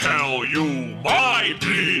will tell you my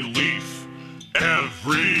belief.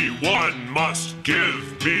 Everyone must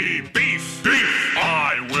give me beef.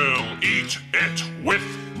 I will eat it with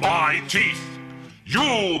my teeth.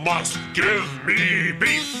 You must give me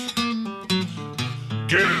beef.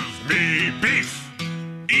 Give me beef.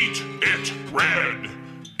 Eat it red.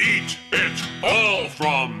 Eat it all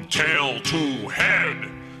from tail to head.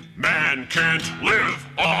 Man can't live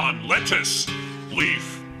on lettuce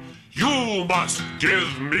leaf. You must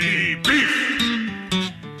give me beef.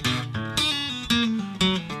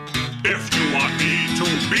 If you want me to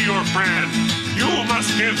be your friend, you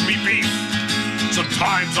must give me beef.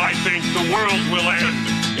 Sometimes I think the world will end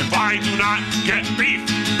if I do not get beef.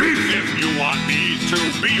 If you want me to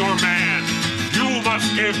be your man, you must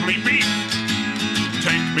give me beef.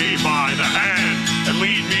 Take me by the hand and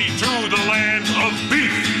lead me to the land of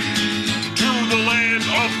beef. To the land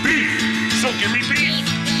of beef. So give me beef.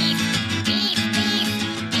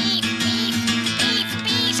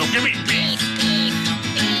 So give me beef.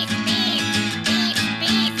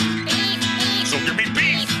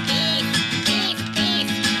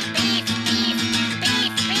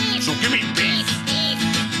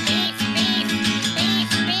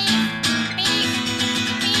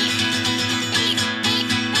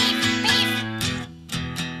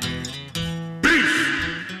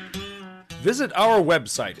 Visit our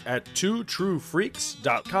website at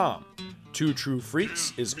twotruefreaks.com. Two True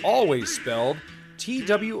Freaks is always spelled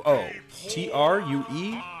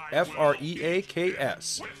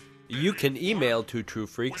TWOTRUEFREAKS. You can email Two True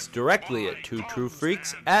Freaks directly at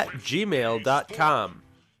twotruefreaks@gmail.com.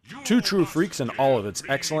 Two True Freaks and all of its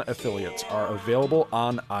excellent affiliates are available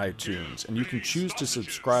on iTunes, and you can choose to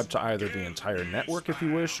subscribe to either the entire network if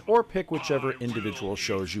you wish, or pick whichever individual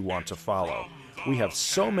shows you want to follow. We have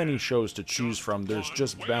so many shows to choose from, there's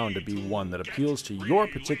just bound to be one that appeals to your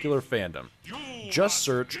particular fandom. Just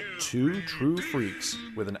search Two True Freaks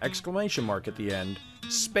with an exclamation mark at the end,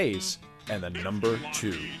 space, and the number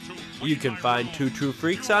 2. You can find Two True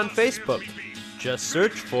Freaks on Facebook. Just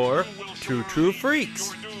search for Two True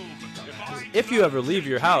Freaks. If you ever leave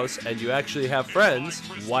your house and you actually have friends,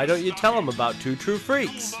 why don't you tell them about Two True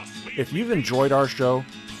Freaks? If you've enjoyed our show,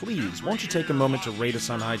 please, won't you take a moment to rate us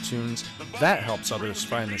on iTunes? That helps others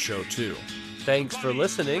find the show too. Thanks for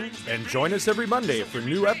listening, and join us every Monday for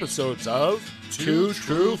new episodes of Two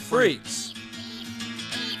True Freaks.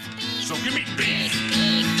 So give me beef.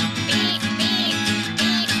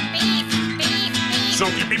 So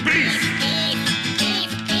give me beef.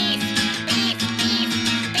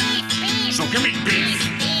 So give me beef.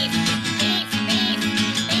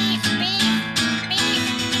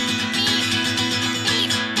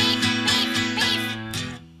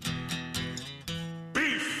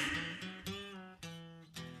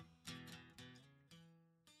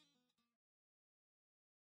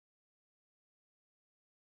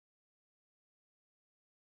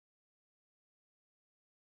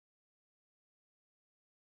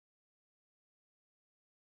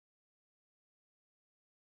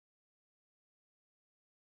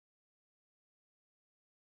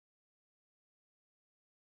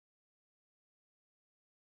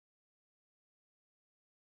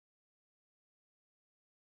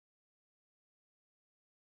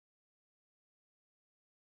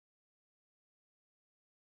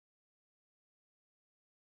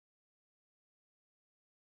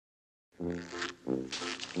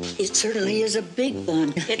 It certainly is a big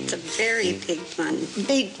bun. It's a very big bun.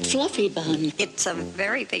 Big, fluffy bun. It's a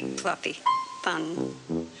very big, fluffy bun.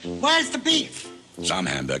 Where's the beef? Some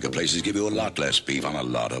hamburger places give you a lot less beef on a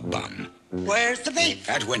lot of bun. Where's the beef?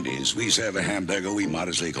 At Wendy's, we serve a hamburger we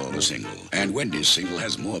modestly call a single. And Wendy's single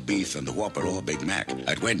has more beef than the Whopper or Big Mac.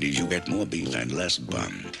 At Wendy's, you get more beef and less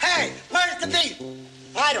bun. Hey, where's the beef?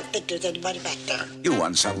 I don't think there's anybody back there. You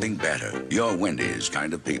want something better. You're Wendy's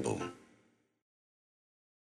kind of people.